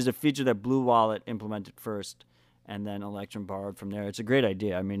 which is a feature that Blue Wallet implemented first, and then Electrum borrowed from there. It's a great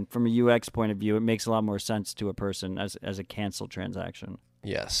idea. I mean, from a UX point of view, it makes a lot more sense to a person as a canceled transaction.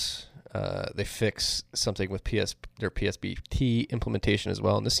 Yes. They fix something with their PSBT implementation as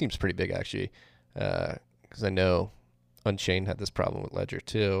well, and this seems pretty big actually, because I know Unchained had this problem with Ledger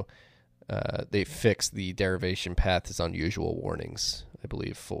too. They fixed the derivation path as unusual warnings, I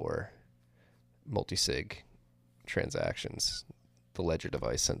believe, for multi-sig transactions. The Ledger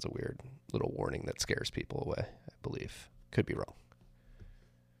device sends a weird little warning that scares people away, I believe. Could be wrong.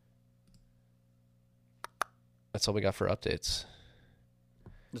 That's all we got for updates.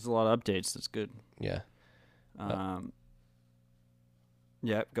 There's a lot of updates. That's good. Yeah.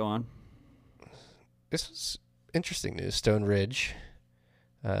 Yeah, go on. This was interesting news. Stone Ridge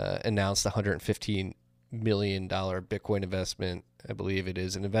announced a $115 million Bitcoin investment. I believe it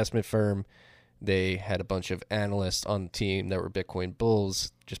is an investment firm. They had a bunch of analysts on the team that were Bitcoin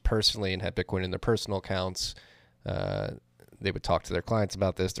bulls just personally and had Bitcoin in their personal accounts. They would talk to their clients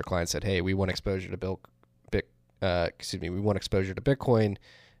about this. Their clients said, hey, we want exposure to we want exposure to Bitcoin.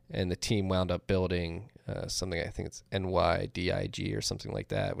 And the team wound up building something, I think it's NYDIG or something like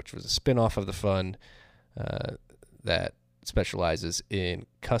that, which was a spinoff of the fund that specializes in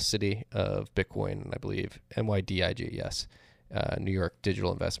custody of Bitcoin, and I believe NYDIG, yes, New York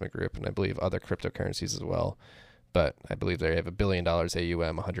Digital Investment Group, and I believe other cryptocurrencies as well. But I believe they have $1 billion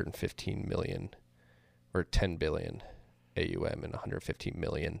AUM, 115 million, or 10 billion AUM, and 115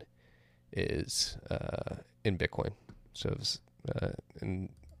 million is in Bitcoin. So it was, and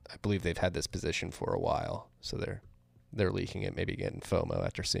I believe they've had this position for a while, so they're leaking it, maybe getting FOMO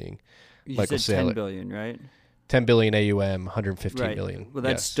after seeing You Michael said Saylor. 10 billion, right? 10 billion AUM, 115 Right. million. Well,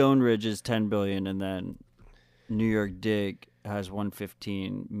 that's Yes. Stone Ridge is 10 billion, and then New York Dig has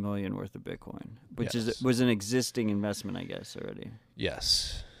 115 million worth of Bitcoin, which Yes. was an existing investment, I guess, already.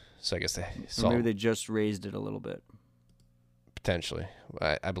 Yes. So I guess they Or saw maybe they just raised it a little bit. potentially.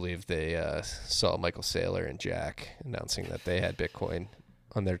 I believe they saw Michael Saylor and Jack announcing that they had Bitcoin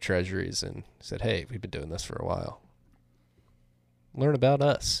on their treasuries and said, hey, we've been doing this for a while. Learn about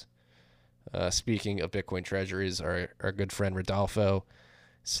us. Speaking of Bitcoin treasuries, our good friend Rodolfo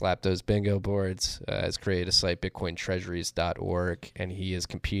slapped those bingo boards, has created a site, bitcointreasuries.org, and he is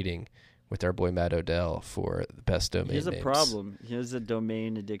competing with our boy Matt Odell for the best domain He has a names. problem. He has a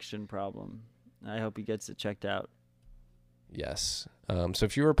domain addiction problem. I hope he gets it checked out. Yes. So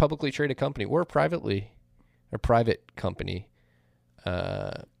if you're a publicly traded company or a private company,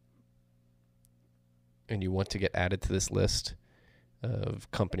 and you want to get added to this list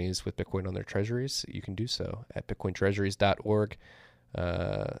of companies with Bitcoin on their treasuries, you can do so at bitcointreasuries.org.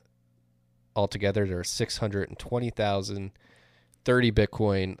 Altogether, there are 620,030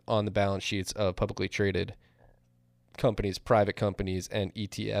 Bitcoin on the balance sheets of publicly traded companies, private companies, and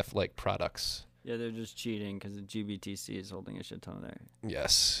ETF-like products. Yeah, they're just cheating because the GBTC is holding a shit ton of there.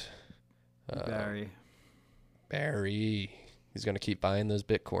 Yes. Barry. He's going to keep buying those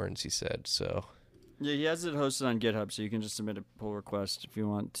Bitcoins, he said. So, Yeah, he has it hosted on GitHub, so you can just submit a pull request if you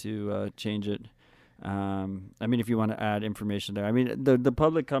want to change it. I mean, if you want to add information there. I mean, the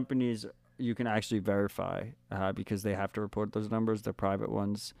public companies you can actually verify because they have to report those numbers. The private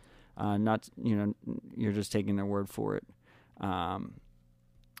ones, not you're just taking their word for it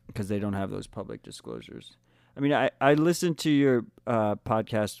because they don't have those public disclosures. I mean, I listened to your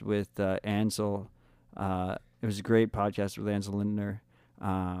podcast with Ansel. It was a great podcast with Ansel Lindner.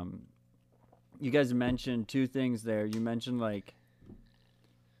 You guys mentioned two things there. You mentioned like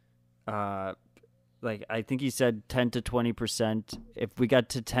like I think he said 10 to 20%. If we got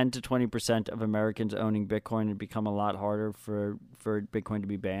to 10 to 20% of Americans owning Bitcoin, it'd become a lot harder for Bitcoin to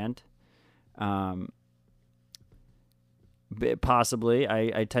be banned. Possibly.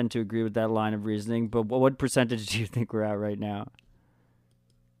 I tend to agree with that line of reasoning, but what percentage do you think we're at right now?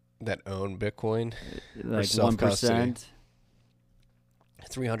 That own Bitcoin? Like 1%?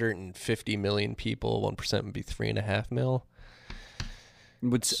 350 million people, 1% would be 3.5 mil.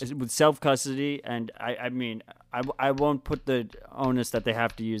 With self-custody, and I mean, I won't put the onus that they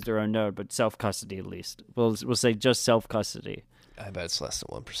have to use their own node, but self-custody at least. We'll say just self-custody. I bet it's less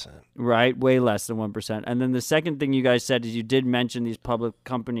than 1%. Right, way less than 1%. And then the second thing you guys said is you did mention these public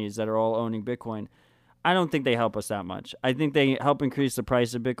companies that are all owning Bitcoin. I don't think they help us that much. I think they help increase the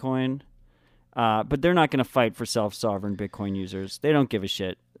price of Bitcoin, but they're not going to fight for self-sovereign Bitcoin users. They don't give a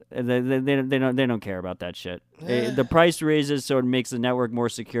shit. They don't care about that shit. The price raises so it makes the network more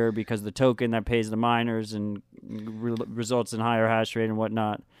secure because the token that pays the miners and results in higher hash rate and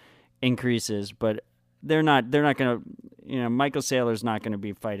whatnot increases. But they're not going to, Michael Saylor's not going to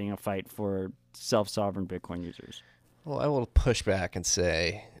be fighting a fight for self-sovereign Bitcoin users. Well, I will push back and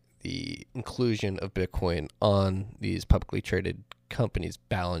say the inclusion of Bitcoin on these publicly traded companies'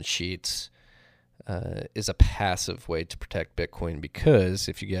 balance sheets is a passive way to protect Bitcoin, because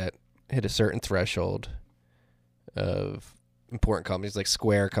if you hit a certain threshold of important companies like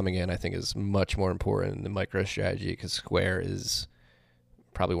Square coming in, I think is much more important than MicroStrategy, because Square is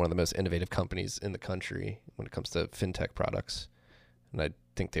probably one of the most innovative companies in the country when it comes to fintech products. And I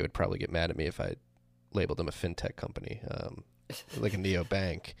think they would probably get mad at me if I labeled them a fintech company, like a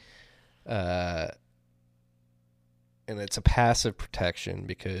neobank. And it's a passive protection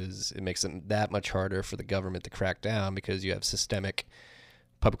because it makes it that much harder for the government to crack down, because you have systemic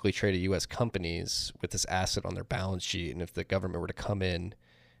publicly traded U.S. companies with this asset on their balance sheet. And if the government were to come in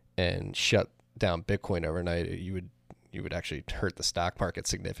and shut down Bitcoin overnight, you would actually hurt the stock market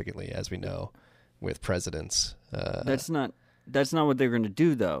significantly, as we know with presidents. That's not what they're going to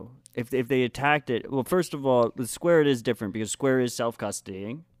do, though. If they attacked it, well, first of all, with Square it is different because Square is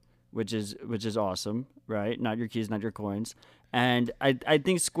self-custodying, which is awesome, right? Not your keys, not your coins. And I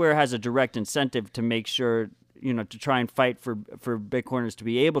think Square has a direct incentive to make sure, to try and fight for Bitcoiners to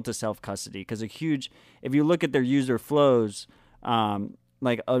be able to self-custody, because if you look at their user flows,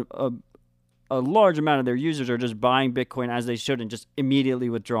 like a large amount of their users are just buying Bitcoin as they should and just immediately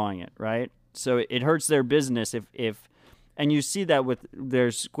withdrawing it, right? So it hurts their business if and you see that with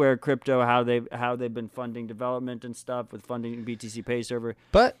their Square Crypto, how they've been funding development and stuff with funding BTC Pay Server.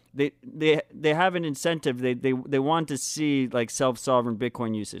 But they have an incentive. They want to see like self-sovereign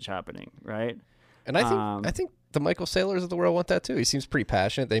Bitcoin usage happening, right? And I think the Michael Saylors of the world want that too. He seems pretty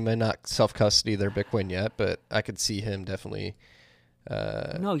passionate. They may not self-custody their Bitcoin yet, but I could see him definitely.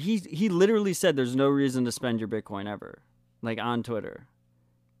 No, he literally said there's no reason to spend your Bitcoin ever, like on Twitter.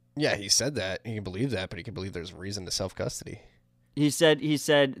 Yeah, he said that. He can believe that, but he can believe there's a reason to self-custody. He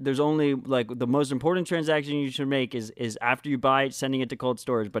said there's only like the most important transaction you should make is after you buy it, sending it to cold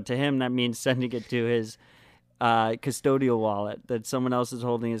storage. But to him, that means sending it to his custodial wallet that someone else is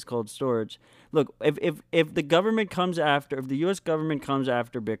holding as cold storage. Look, if the government comes after, if the U.S. government comes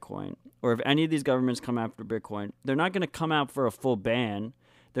after Bitcoin, or if any of these governments come after Bitcoin, they're not going to come out for a full ban.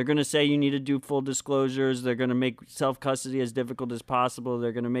 They're going to say you need to do full disclosures. They're going to make self-custody as difficult as possible.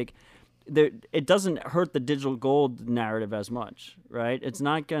 They're going to make it doesn't hurt the digital gold narrative as much, right? It's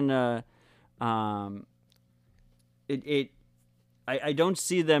not going to I don't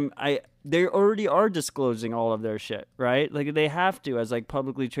see them. They already are disclosing all of their shit, right? Like they have to as like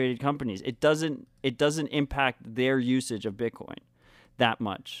publicly traded companies. It doesn't impact their usage of Bitcoin that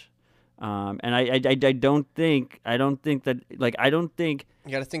much. And I don't think that, like, I don't think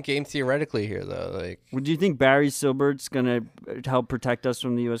you got to think game theoretically here, though. Like, do you think Barry Silbert's gonna help protect us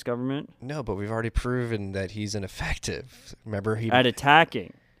from the U.S. government? No, but we've already proven that he's ineffective. Remember at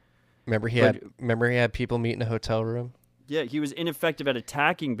attacking. Remember he had people meet in a hotel room. Yeah, he was ineffective at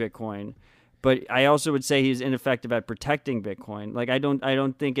attacking Bitcoin, but I also would say he's ineffective at protecting Bitcoin. Like I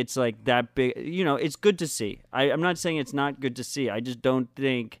don't think it's like that big. It's good to see. I'm not saying it's not good to see. I just don't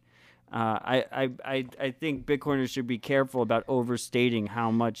think. I think Bitcoiners should be careful about overstating how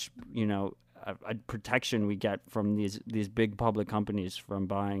much a protection we get from these big public companies from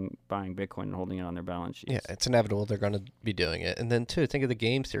buying Bitcoin and holding it on their balance sheets. Yeah, it's inevitable they're going to be doing it. And then too, think of the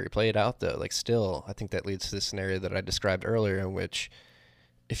game theory, play it out though. Like still, I think that leads to the scenario that I described earlier, in which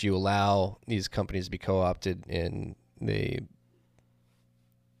if you allow these companies to be co-opted and they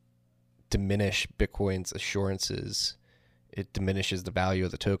diminish Bitcoin's assurances, it diminishes the value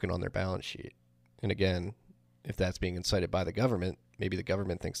of the token on their balance sheet. And again, if that's being incited by the government, maybe the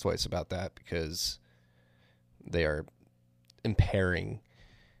government thinks twice about that, because They are impairing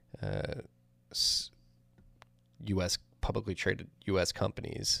U.S. publicly traded U.S.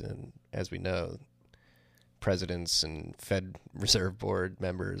 companies, and as we know, presidents and Fed Reserve Board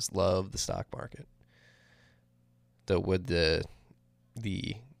members love the stock market. Though would the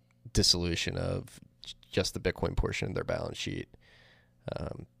dissolution of just the Bitcoin portion of their balance sheet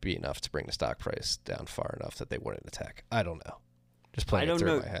be enough to bring the stock price down far enough that they wouldn't attack? I don't know. Just playing it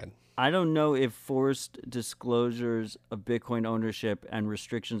through in my head. I don't know if forced disclosures of Bitcoin ownership and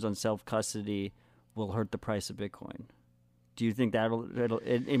restrictions on self-custody will hurt the price of Bitcoin. Do you think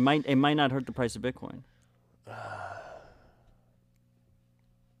it might not hurt the price of Bitcoin?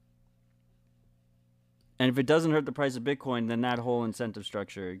 And if it doesn't hurt the price of Bitcoin, then that whole incentive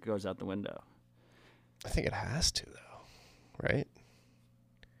structure goes out the window. I think it has to, though, right?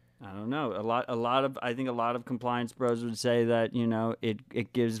 I don't know. I think a lot of compliance bros would say that,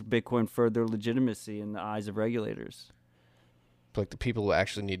 it gives Bitcoin further legitimacy in the eyes of regulators. Like the people who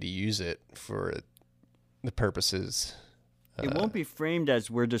actually need to use it for the purposes. It won't be framed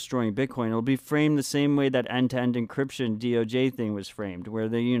as we're destroying Bitcoin. It'll be framed the same way that end-to-end encryption DOJ thing was framed, where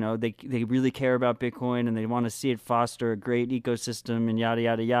they really care about Bitcoin and they want to see it foster a great ecosystem and yada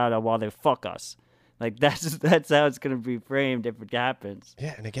yada yada while they fuck us. Like that's how it's going to be framed if it happens.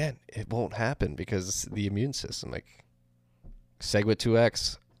 Yeah, and again, it won't happen because the immune system, like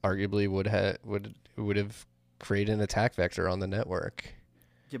SegWit2x, arguably would have created an attack vector on the network.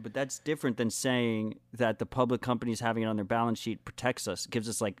 Yeah, but that's different than saying that the public companies having it on their balance sheet protects us, gives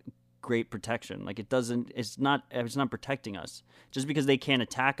us like great protection. Like it's not protecting us. Just because they can't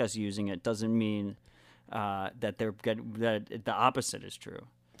attack us using it doesn't mean that that the opposite is true.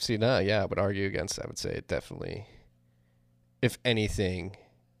 See, no, yeah, I would argue against that. I would say it definitely, if anything,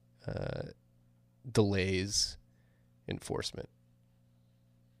 delays enforcement.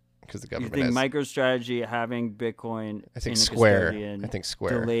 Because the government You think MicroStrategy having Bitcoin I think in a Square. custodian I think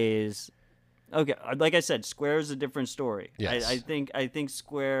Square. delays. Okay, like I said, Square is a different story. Yes. I think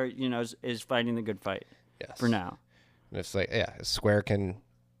Square, is fighting the good fight. Yes. For now. And it's like, yeah, Square can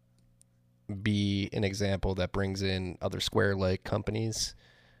be an example that brings in other Square-like companies.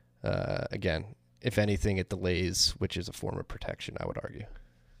 Again, if anything, it delays, which is a form of protection, I would argue.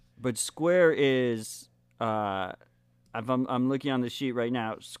 But Square is, I'm looking on the sheet right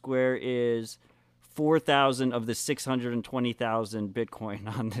now. Square is 4,000 of the 620,000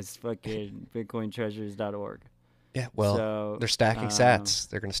 Bitcoin on this fucking BitcoinTreasures.org. Yeah, well, So, they're stacking sats.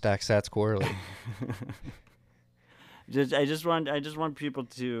 They're going to stack sats quarterly. I just want people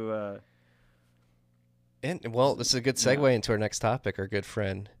to. And well, this is a good segue into our next topic. Our good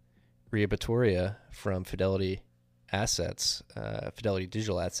friend Ria Batoria from Fidelity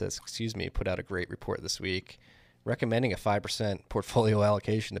Digital Assets, put out a great report this week recommending a 5% portfolio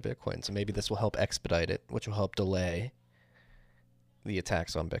allocation to Bitcoin. So maybe this will help expedite it, which will help delay the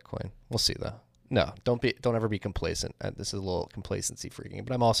attacks on Bitcoin. We'll see, though. No, don't ever be complacent. This is a little complacency freaking,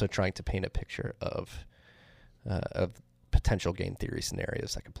 but I'm also trying to paint a picture of potential game theory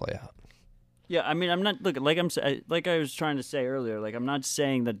scenarios that could play out. Yeah, I mean, I'm not like I was trying to say earlier. Like, I'm not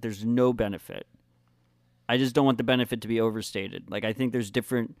saying that there's no benefit. I just don't want the benefit to be overstated. Like, I think there's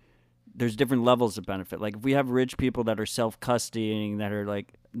different levels of benefit. Like, if we have rich people that are self-custodying,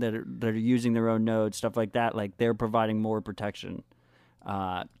 that are using their own nodes, stuff like that, like they're providing more protection.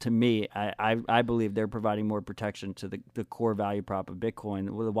 To me, I believe they're providing more protection to the core value prop of Bitcoin.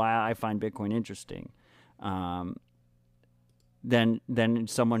 Why I find Bitcoin interesting, than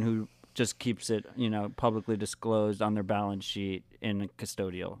someone who just keeps it, publicly disclosed on their balance sheet in a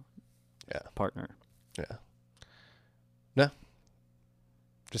custodial partner. Yeah. No.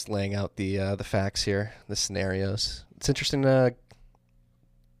 Just laying out the facts here, the scenarios. It's interesting to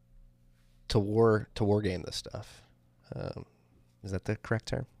war game this stuff. Is that the correct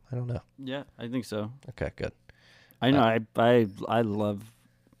term? I don't know. Yeah, I think so. Okay, good. I know. I love.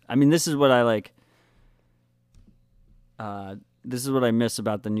 I mean, this is what I like. This is what I miss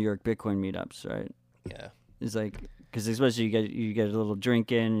about the New York Bitcoin meetups, right? Yeah. It's like, because especially you get a little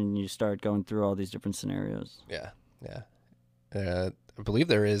drink in and you start going through all these different scenarios. Yeah, yeah. I believe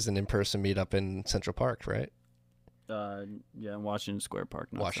there is an in-person meetup in Central Park, right? Yeah, Washington Square Park.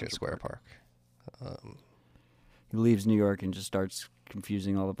 Washington Square Park. He leaves New York and just starts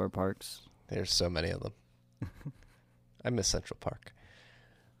confusing all of our parks. There's so many of them. I miss Central Park.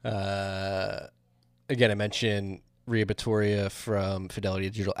 Again, I mentioned Ria Batoria from Fidelity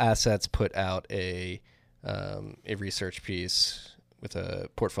Digital Assets put out a research piece with a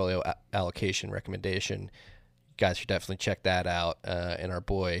portfolio allocation recommendation. You guys should definitely check that out. And our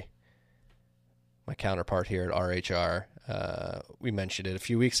boy, my counterpart here at RHR, we mentioned it a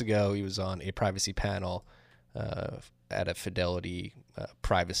few weeks ago. He was on a privacy panel at a Fidelity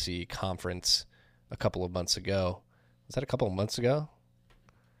privacy conference a couple of months ago. Was that a couple of months ago?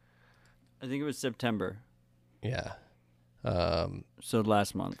 I think it was September. Yeah. So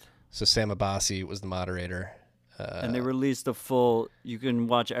last month. So Sam Abbasi was the moderator. And they released the full. You can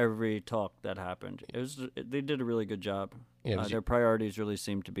watch every talk that happened. They did a really good job. Yeah, their priorities really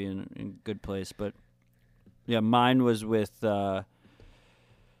seemed to be in good place. But yeah, mine was with Tom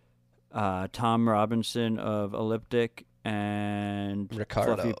Robinson of Elliptic and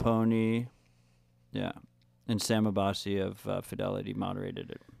Ricardo. Fluffy Pony. Yeah, and Sam Abbasi of Fidelity moderated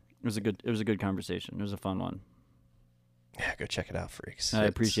it. It was a good conversation. It was a fun one. Yeah, go check it out, freaks. I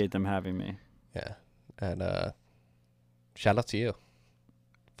appreciate them having me. Yeah, and shout out to you,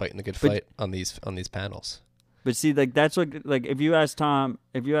 fighting the good fight on these panels. But see, like that's what, like if you ask Tom,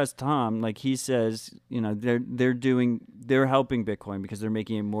 like he says, they're helping Bitcoin because they're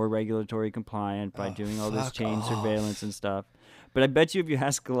making it more regulatory compliant by doing all this chain surveillance and stuff. But I bet you if you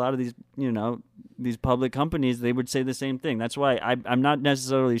ask a lot of these, these public companies, they would say the same thing. That's why I'm not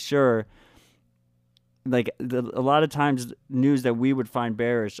necessarily sure. Like a lot of times, news that we would find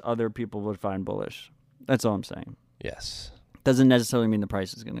bearish, other people would find bullish. That's all I'm saying. Yes. Doesn't necessarily mean the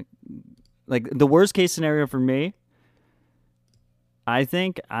price is gonna. Like the worst case scenario for me, I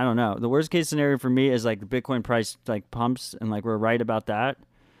don't know. The worst case scenario for me is like the Bitcoin price like pumps and like we're right about that,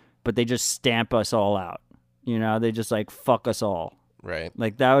 but they just stamp us all out. They just like fuck us all. Right.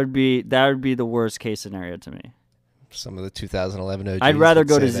 Like that would be the worst case scenario to me. Some of the 2011 OGs. I'd rather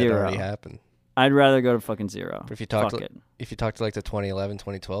go to that zero. Already happened. I'd rather go to fucking zero. But if you talk to like the 2011,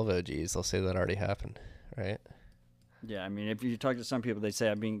 2012 OGs, they'll say that already happened, right? Yeah, I mean, if you talk to some people, they say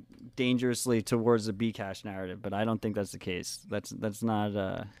I'm being dangerously towards the Bcash narrative, but I don't think that's the case. That's not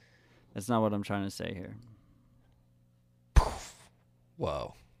what I'm trying to say here.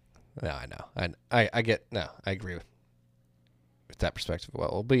 Whoa. No, I know. I agree with that perspective. Well,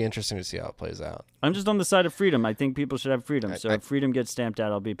 it'll be interesting to see how it plays out. I'm just on the side of freedom. I think people should have freedom. So if freedom gets stamped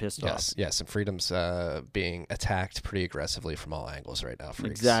out, I'll be pissed off. Yes, and freedom's being attacked pretty aggressively from all angles right now,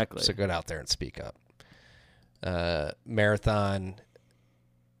 freaks. Exactly. So get out there and speak up. Marathon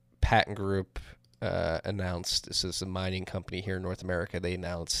Patent Group announced, this is a mining company here in North America, they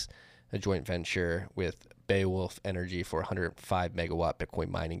announced a joint venture with Beowulf Energy for 105 megawatt Bitcoin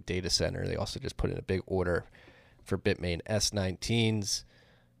mining data center. They also just put in a big order for Bitmain S19s.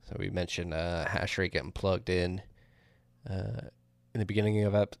 So we mentioned hash rate getting plugged in the beginning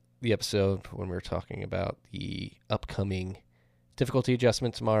of the episode when we were talking about the upcoming difficulty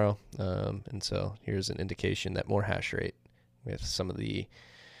adjustment tomorrow. And so here's an indication that more hash rate with some of the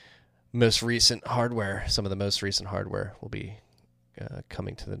most recent hardware will be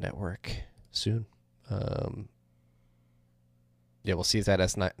coming to the network soon. We'll see if that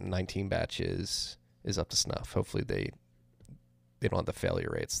S19 batch is up to snuff. Hopefully they don't have the failure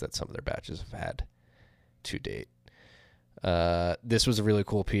rates that some of their batches have had to date. This was a really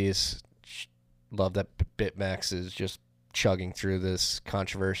cool piece. Love that BitMEX is just chugging through this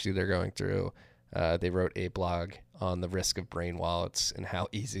controversy they're going through. They wrote a blog on the risk of brain wallets and how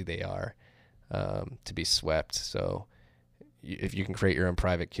easy they are to be swept. So if you can create your own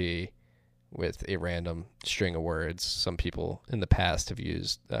private key with a random string of words, some people in the past have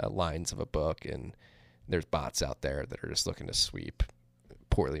used lines of a book, and there's bots out there that are just looking to sweep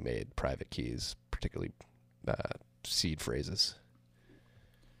poorly made private keys, particularly seed phrases.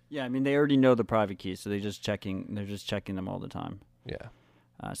 Yeah, I mean they already know the private keys, so they're just checking them all the time. Yeah.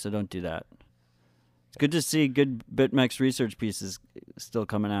 So don't do that. It's good to see good BitMEX research pieces still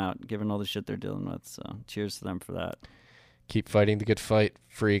coming out, given all the shit they're dealing with. So cheers to them for that. Keep fighting the good fight,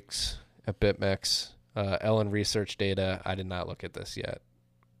 freaks, at BitMEX. Ellen research data. I did not look at this yet.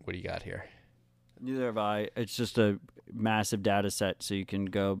 What do you got here? Neither have I. It's just a massive data set, so you can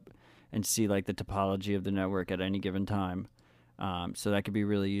go and see like the topology of the network at any given time. So that could be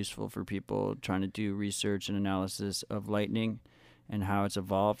really useful for people trying to do research and analysis of Lightning and how it's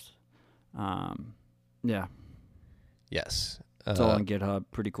evolved. Yeah. Yes. It's all on GitHub.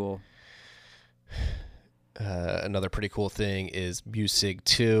 Pretty cool. Another pretty cool thing is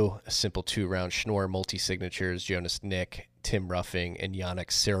Musig2, a simple 2-round Schnorr multi-signatures. Jonas Nick, Tim Ruffing, and Yannick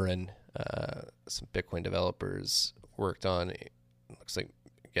Sirin, some Bitcoin developers worked on. It looks like,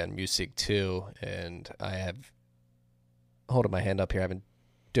 again, Musig2, and I have holding my hand up here. I haven't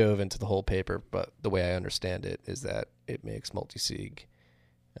dove into the whole paper, but the way I understand it is that it makes multi-sig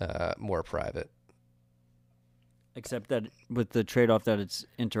more private. Except that with the trade-off that it's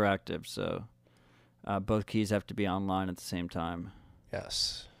interactive, so both keys have to be online at the same time.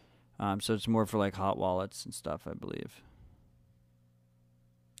 Yes. So it's more for like hot wallets and stuff, I believe.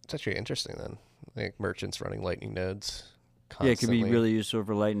 It's actually interesting then. like merchants running Lightning nodes Yeah, it could be constantly. really useful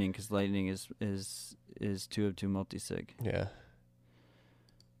for Lightning because Lightning is 2 of 2 multi-sig. Yeah.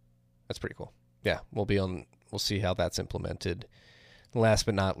 That's pretty cool. Yeah, we'll see how that's implemented. Last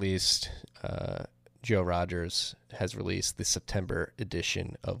but not least, Joe Rogers has released the September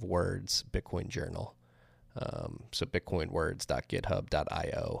edition of Words Bitcoin Journal. So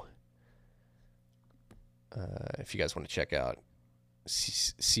bitcoinwords.github.io. If you guys want to check out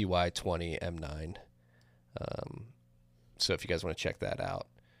CY20M9. So if you guys want to check that out,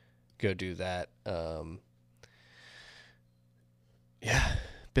 go do that. Yeah,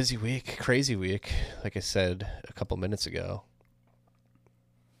 busy week, crazy week. Like I said a couple minutes ago,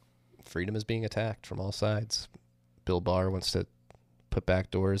 freedom is being attacked from all sides. Bill Barr wants to put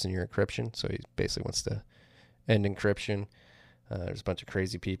backdoors in your encryption, so he basically wants to end encryption. There's a bunch of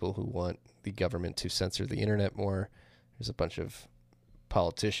crazy people who want the government to censor the internet more. There's a bunch of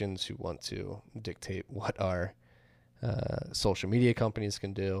politicians who want to dictate what our social media companies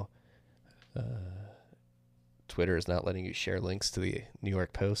can do. Twitter is not letting you share links to the New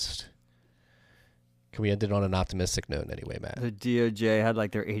York Post. Can we end it on an optimistic note anyway, Matt? The DOJ had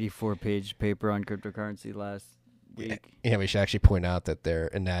like their 84-page paper on cryptocurrency last week. Yeah, we should actually point out that their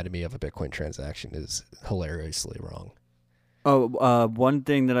anatomy of a Bitcoin transaction is hilariously wrong. Oh, one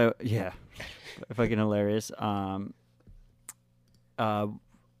thing that fucking hilarious.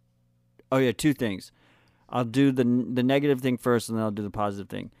 Two things. I'll do the negative thing first, and then I'll do the positive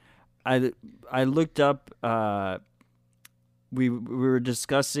thing. I looked up. We were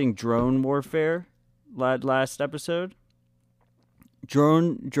discussing drone warfare last episode.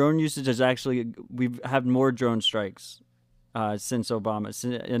 Drone usage is actually, we've had more drone strikes since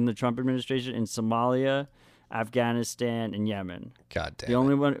Obama, in the Trump administration, in Somalia, Afghanistan, and Yemen. God damn. The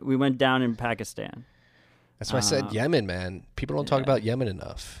only one we went down in Pakistan. That's why I said Yemen, man. People don't talk about Yemen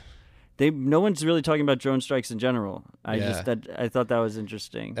enough. No one's really talking about drone strikes in general. I thought that was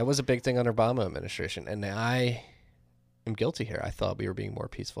interesting. That was a big thing under Obama administration, and I am guilty here. I thought we were being more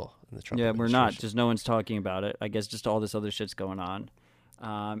peaceful in the Trump administration. We're not. Just no one's talking about it. I guess just all this other shit's going on.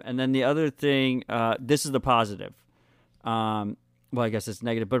 And then the other thing, this is the positive. Well, I guess it's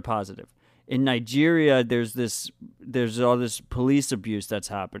negative, but positive. In Nigeria, there's all this police abuse that's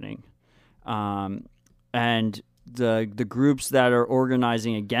happening, and the groups that are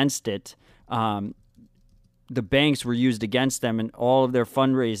organizing against it, the banks were used against them, and all of their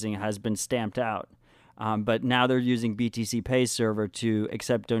fundraising has been stamped out. But now they're using BTC Pay Server to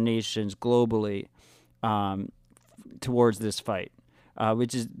accept donations globally towards this fight,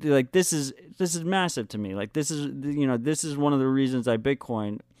 which is like this is massive to me. Like this is one of the reasons I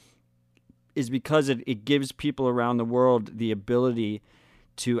Bitcoin is because it gives people around the world the ability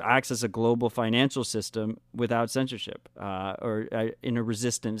to access a global financial system without censorship, or in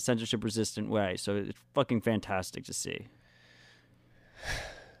a censorship-resistant way. So it's fucking fantastic to see.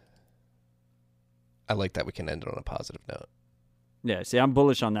 I like that we can end it on a positive note. Yeah, see, I'm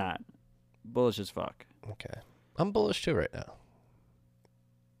bullish on that. Bullish as fuck. Okay. I'm bullish too right now.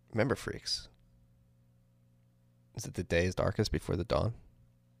 Remember, freaks. Is it the day is darkest before the dawn?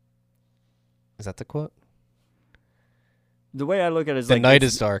 Is that the quote? The way I look at it is the like night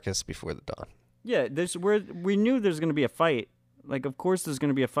is darkest before the dawn. Yeah, we knew there's going to be a fight. Like, of course there's going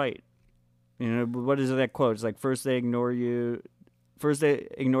to be a fight. You know, what is that quote? It's like first they ignore you,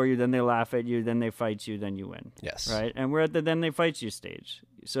 then they laugh at you, then they fight you, then you win. Yes. Right? And we're at the then they fight you stage.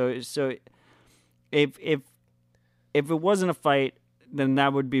 So if it wasn't a fight, then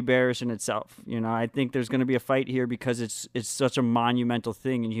that would be bearish in itself. You know, I think there's going to be a fight here because it's such a monumental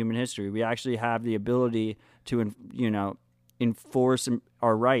thing in human history. We actually have the ability to, enforce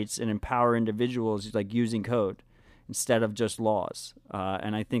our rights and empower individuals, like using code instead of just laws.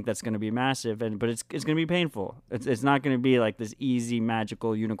 And I think that's going to be massive. But it's going to be painful. It's not going to be like this easy,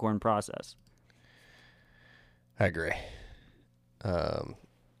 magical unicorn process. I agree.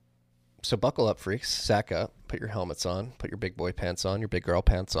 So buckle up, freaks. Sack up. Put your helmets on. Put your big boy pants on. Your big girl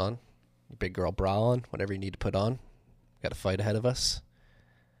pants on. Your big girl bra on. Whatever you need to put on. Got a fight ahead of us.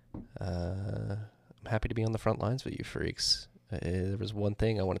 I'm happy to be on the front lines with you, freaks. There was one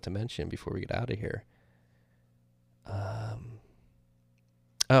thing I wanted to mention before we get out of here.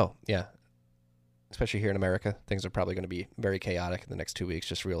 Oh, yeah. Especially here in America, things are probably going to be very chaotic in the next 2 weeks.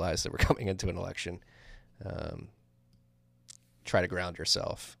 Just realize that we're coming into an election. Try to ground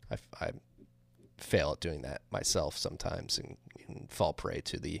yourself. I fail at doing that myself sometimes and fall prey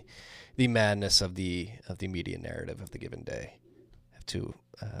to the madness of the media narrative of the given day. Have to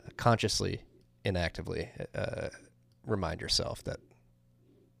consciously, inactively remind yourself that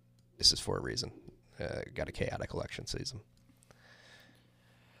this is for a reason. Got a chaotic election season.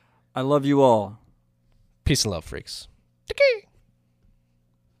 I love you all. Peace and love, freaks. Tiki.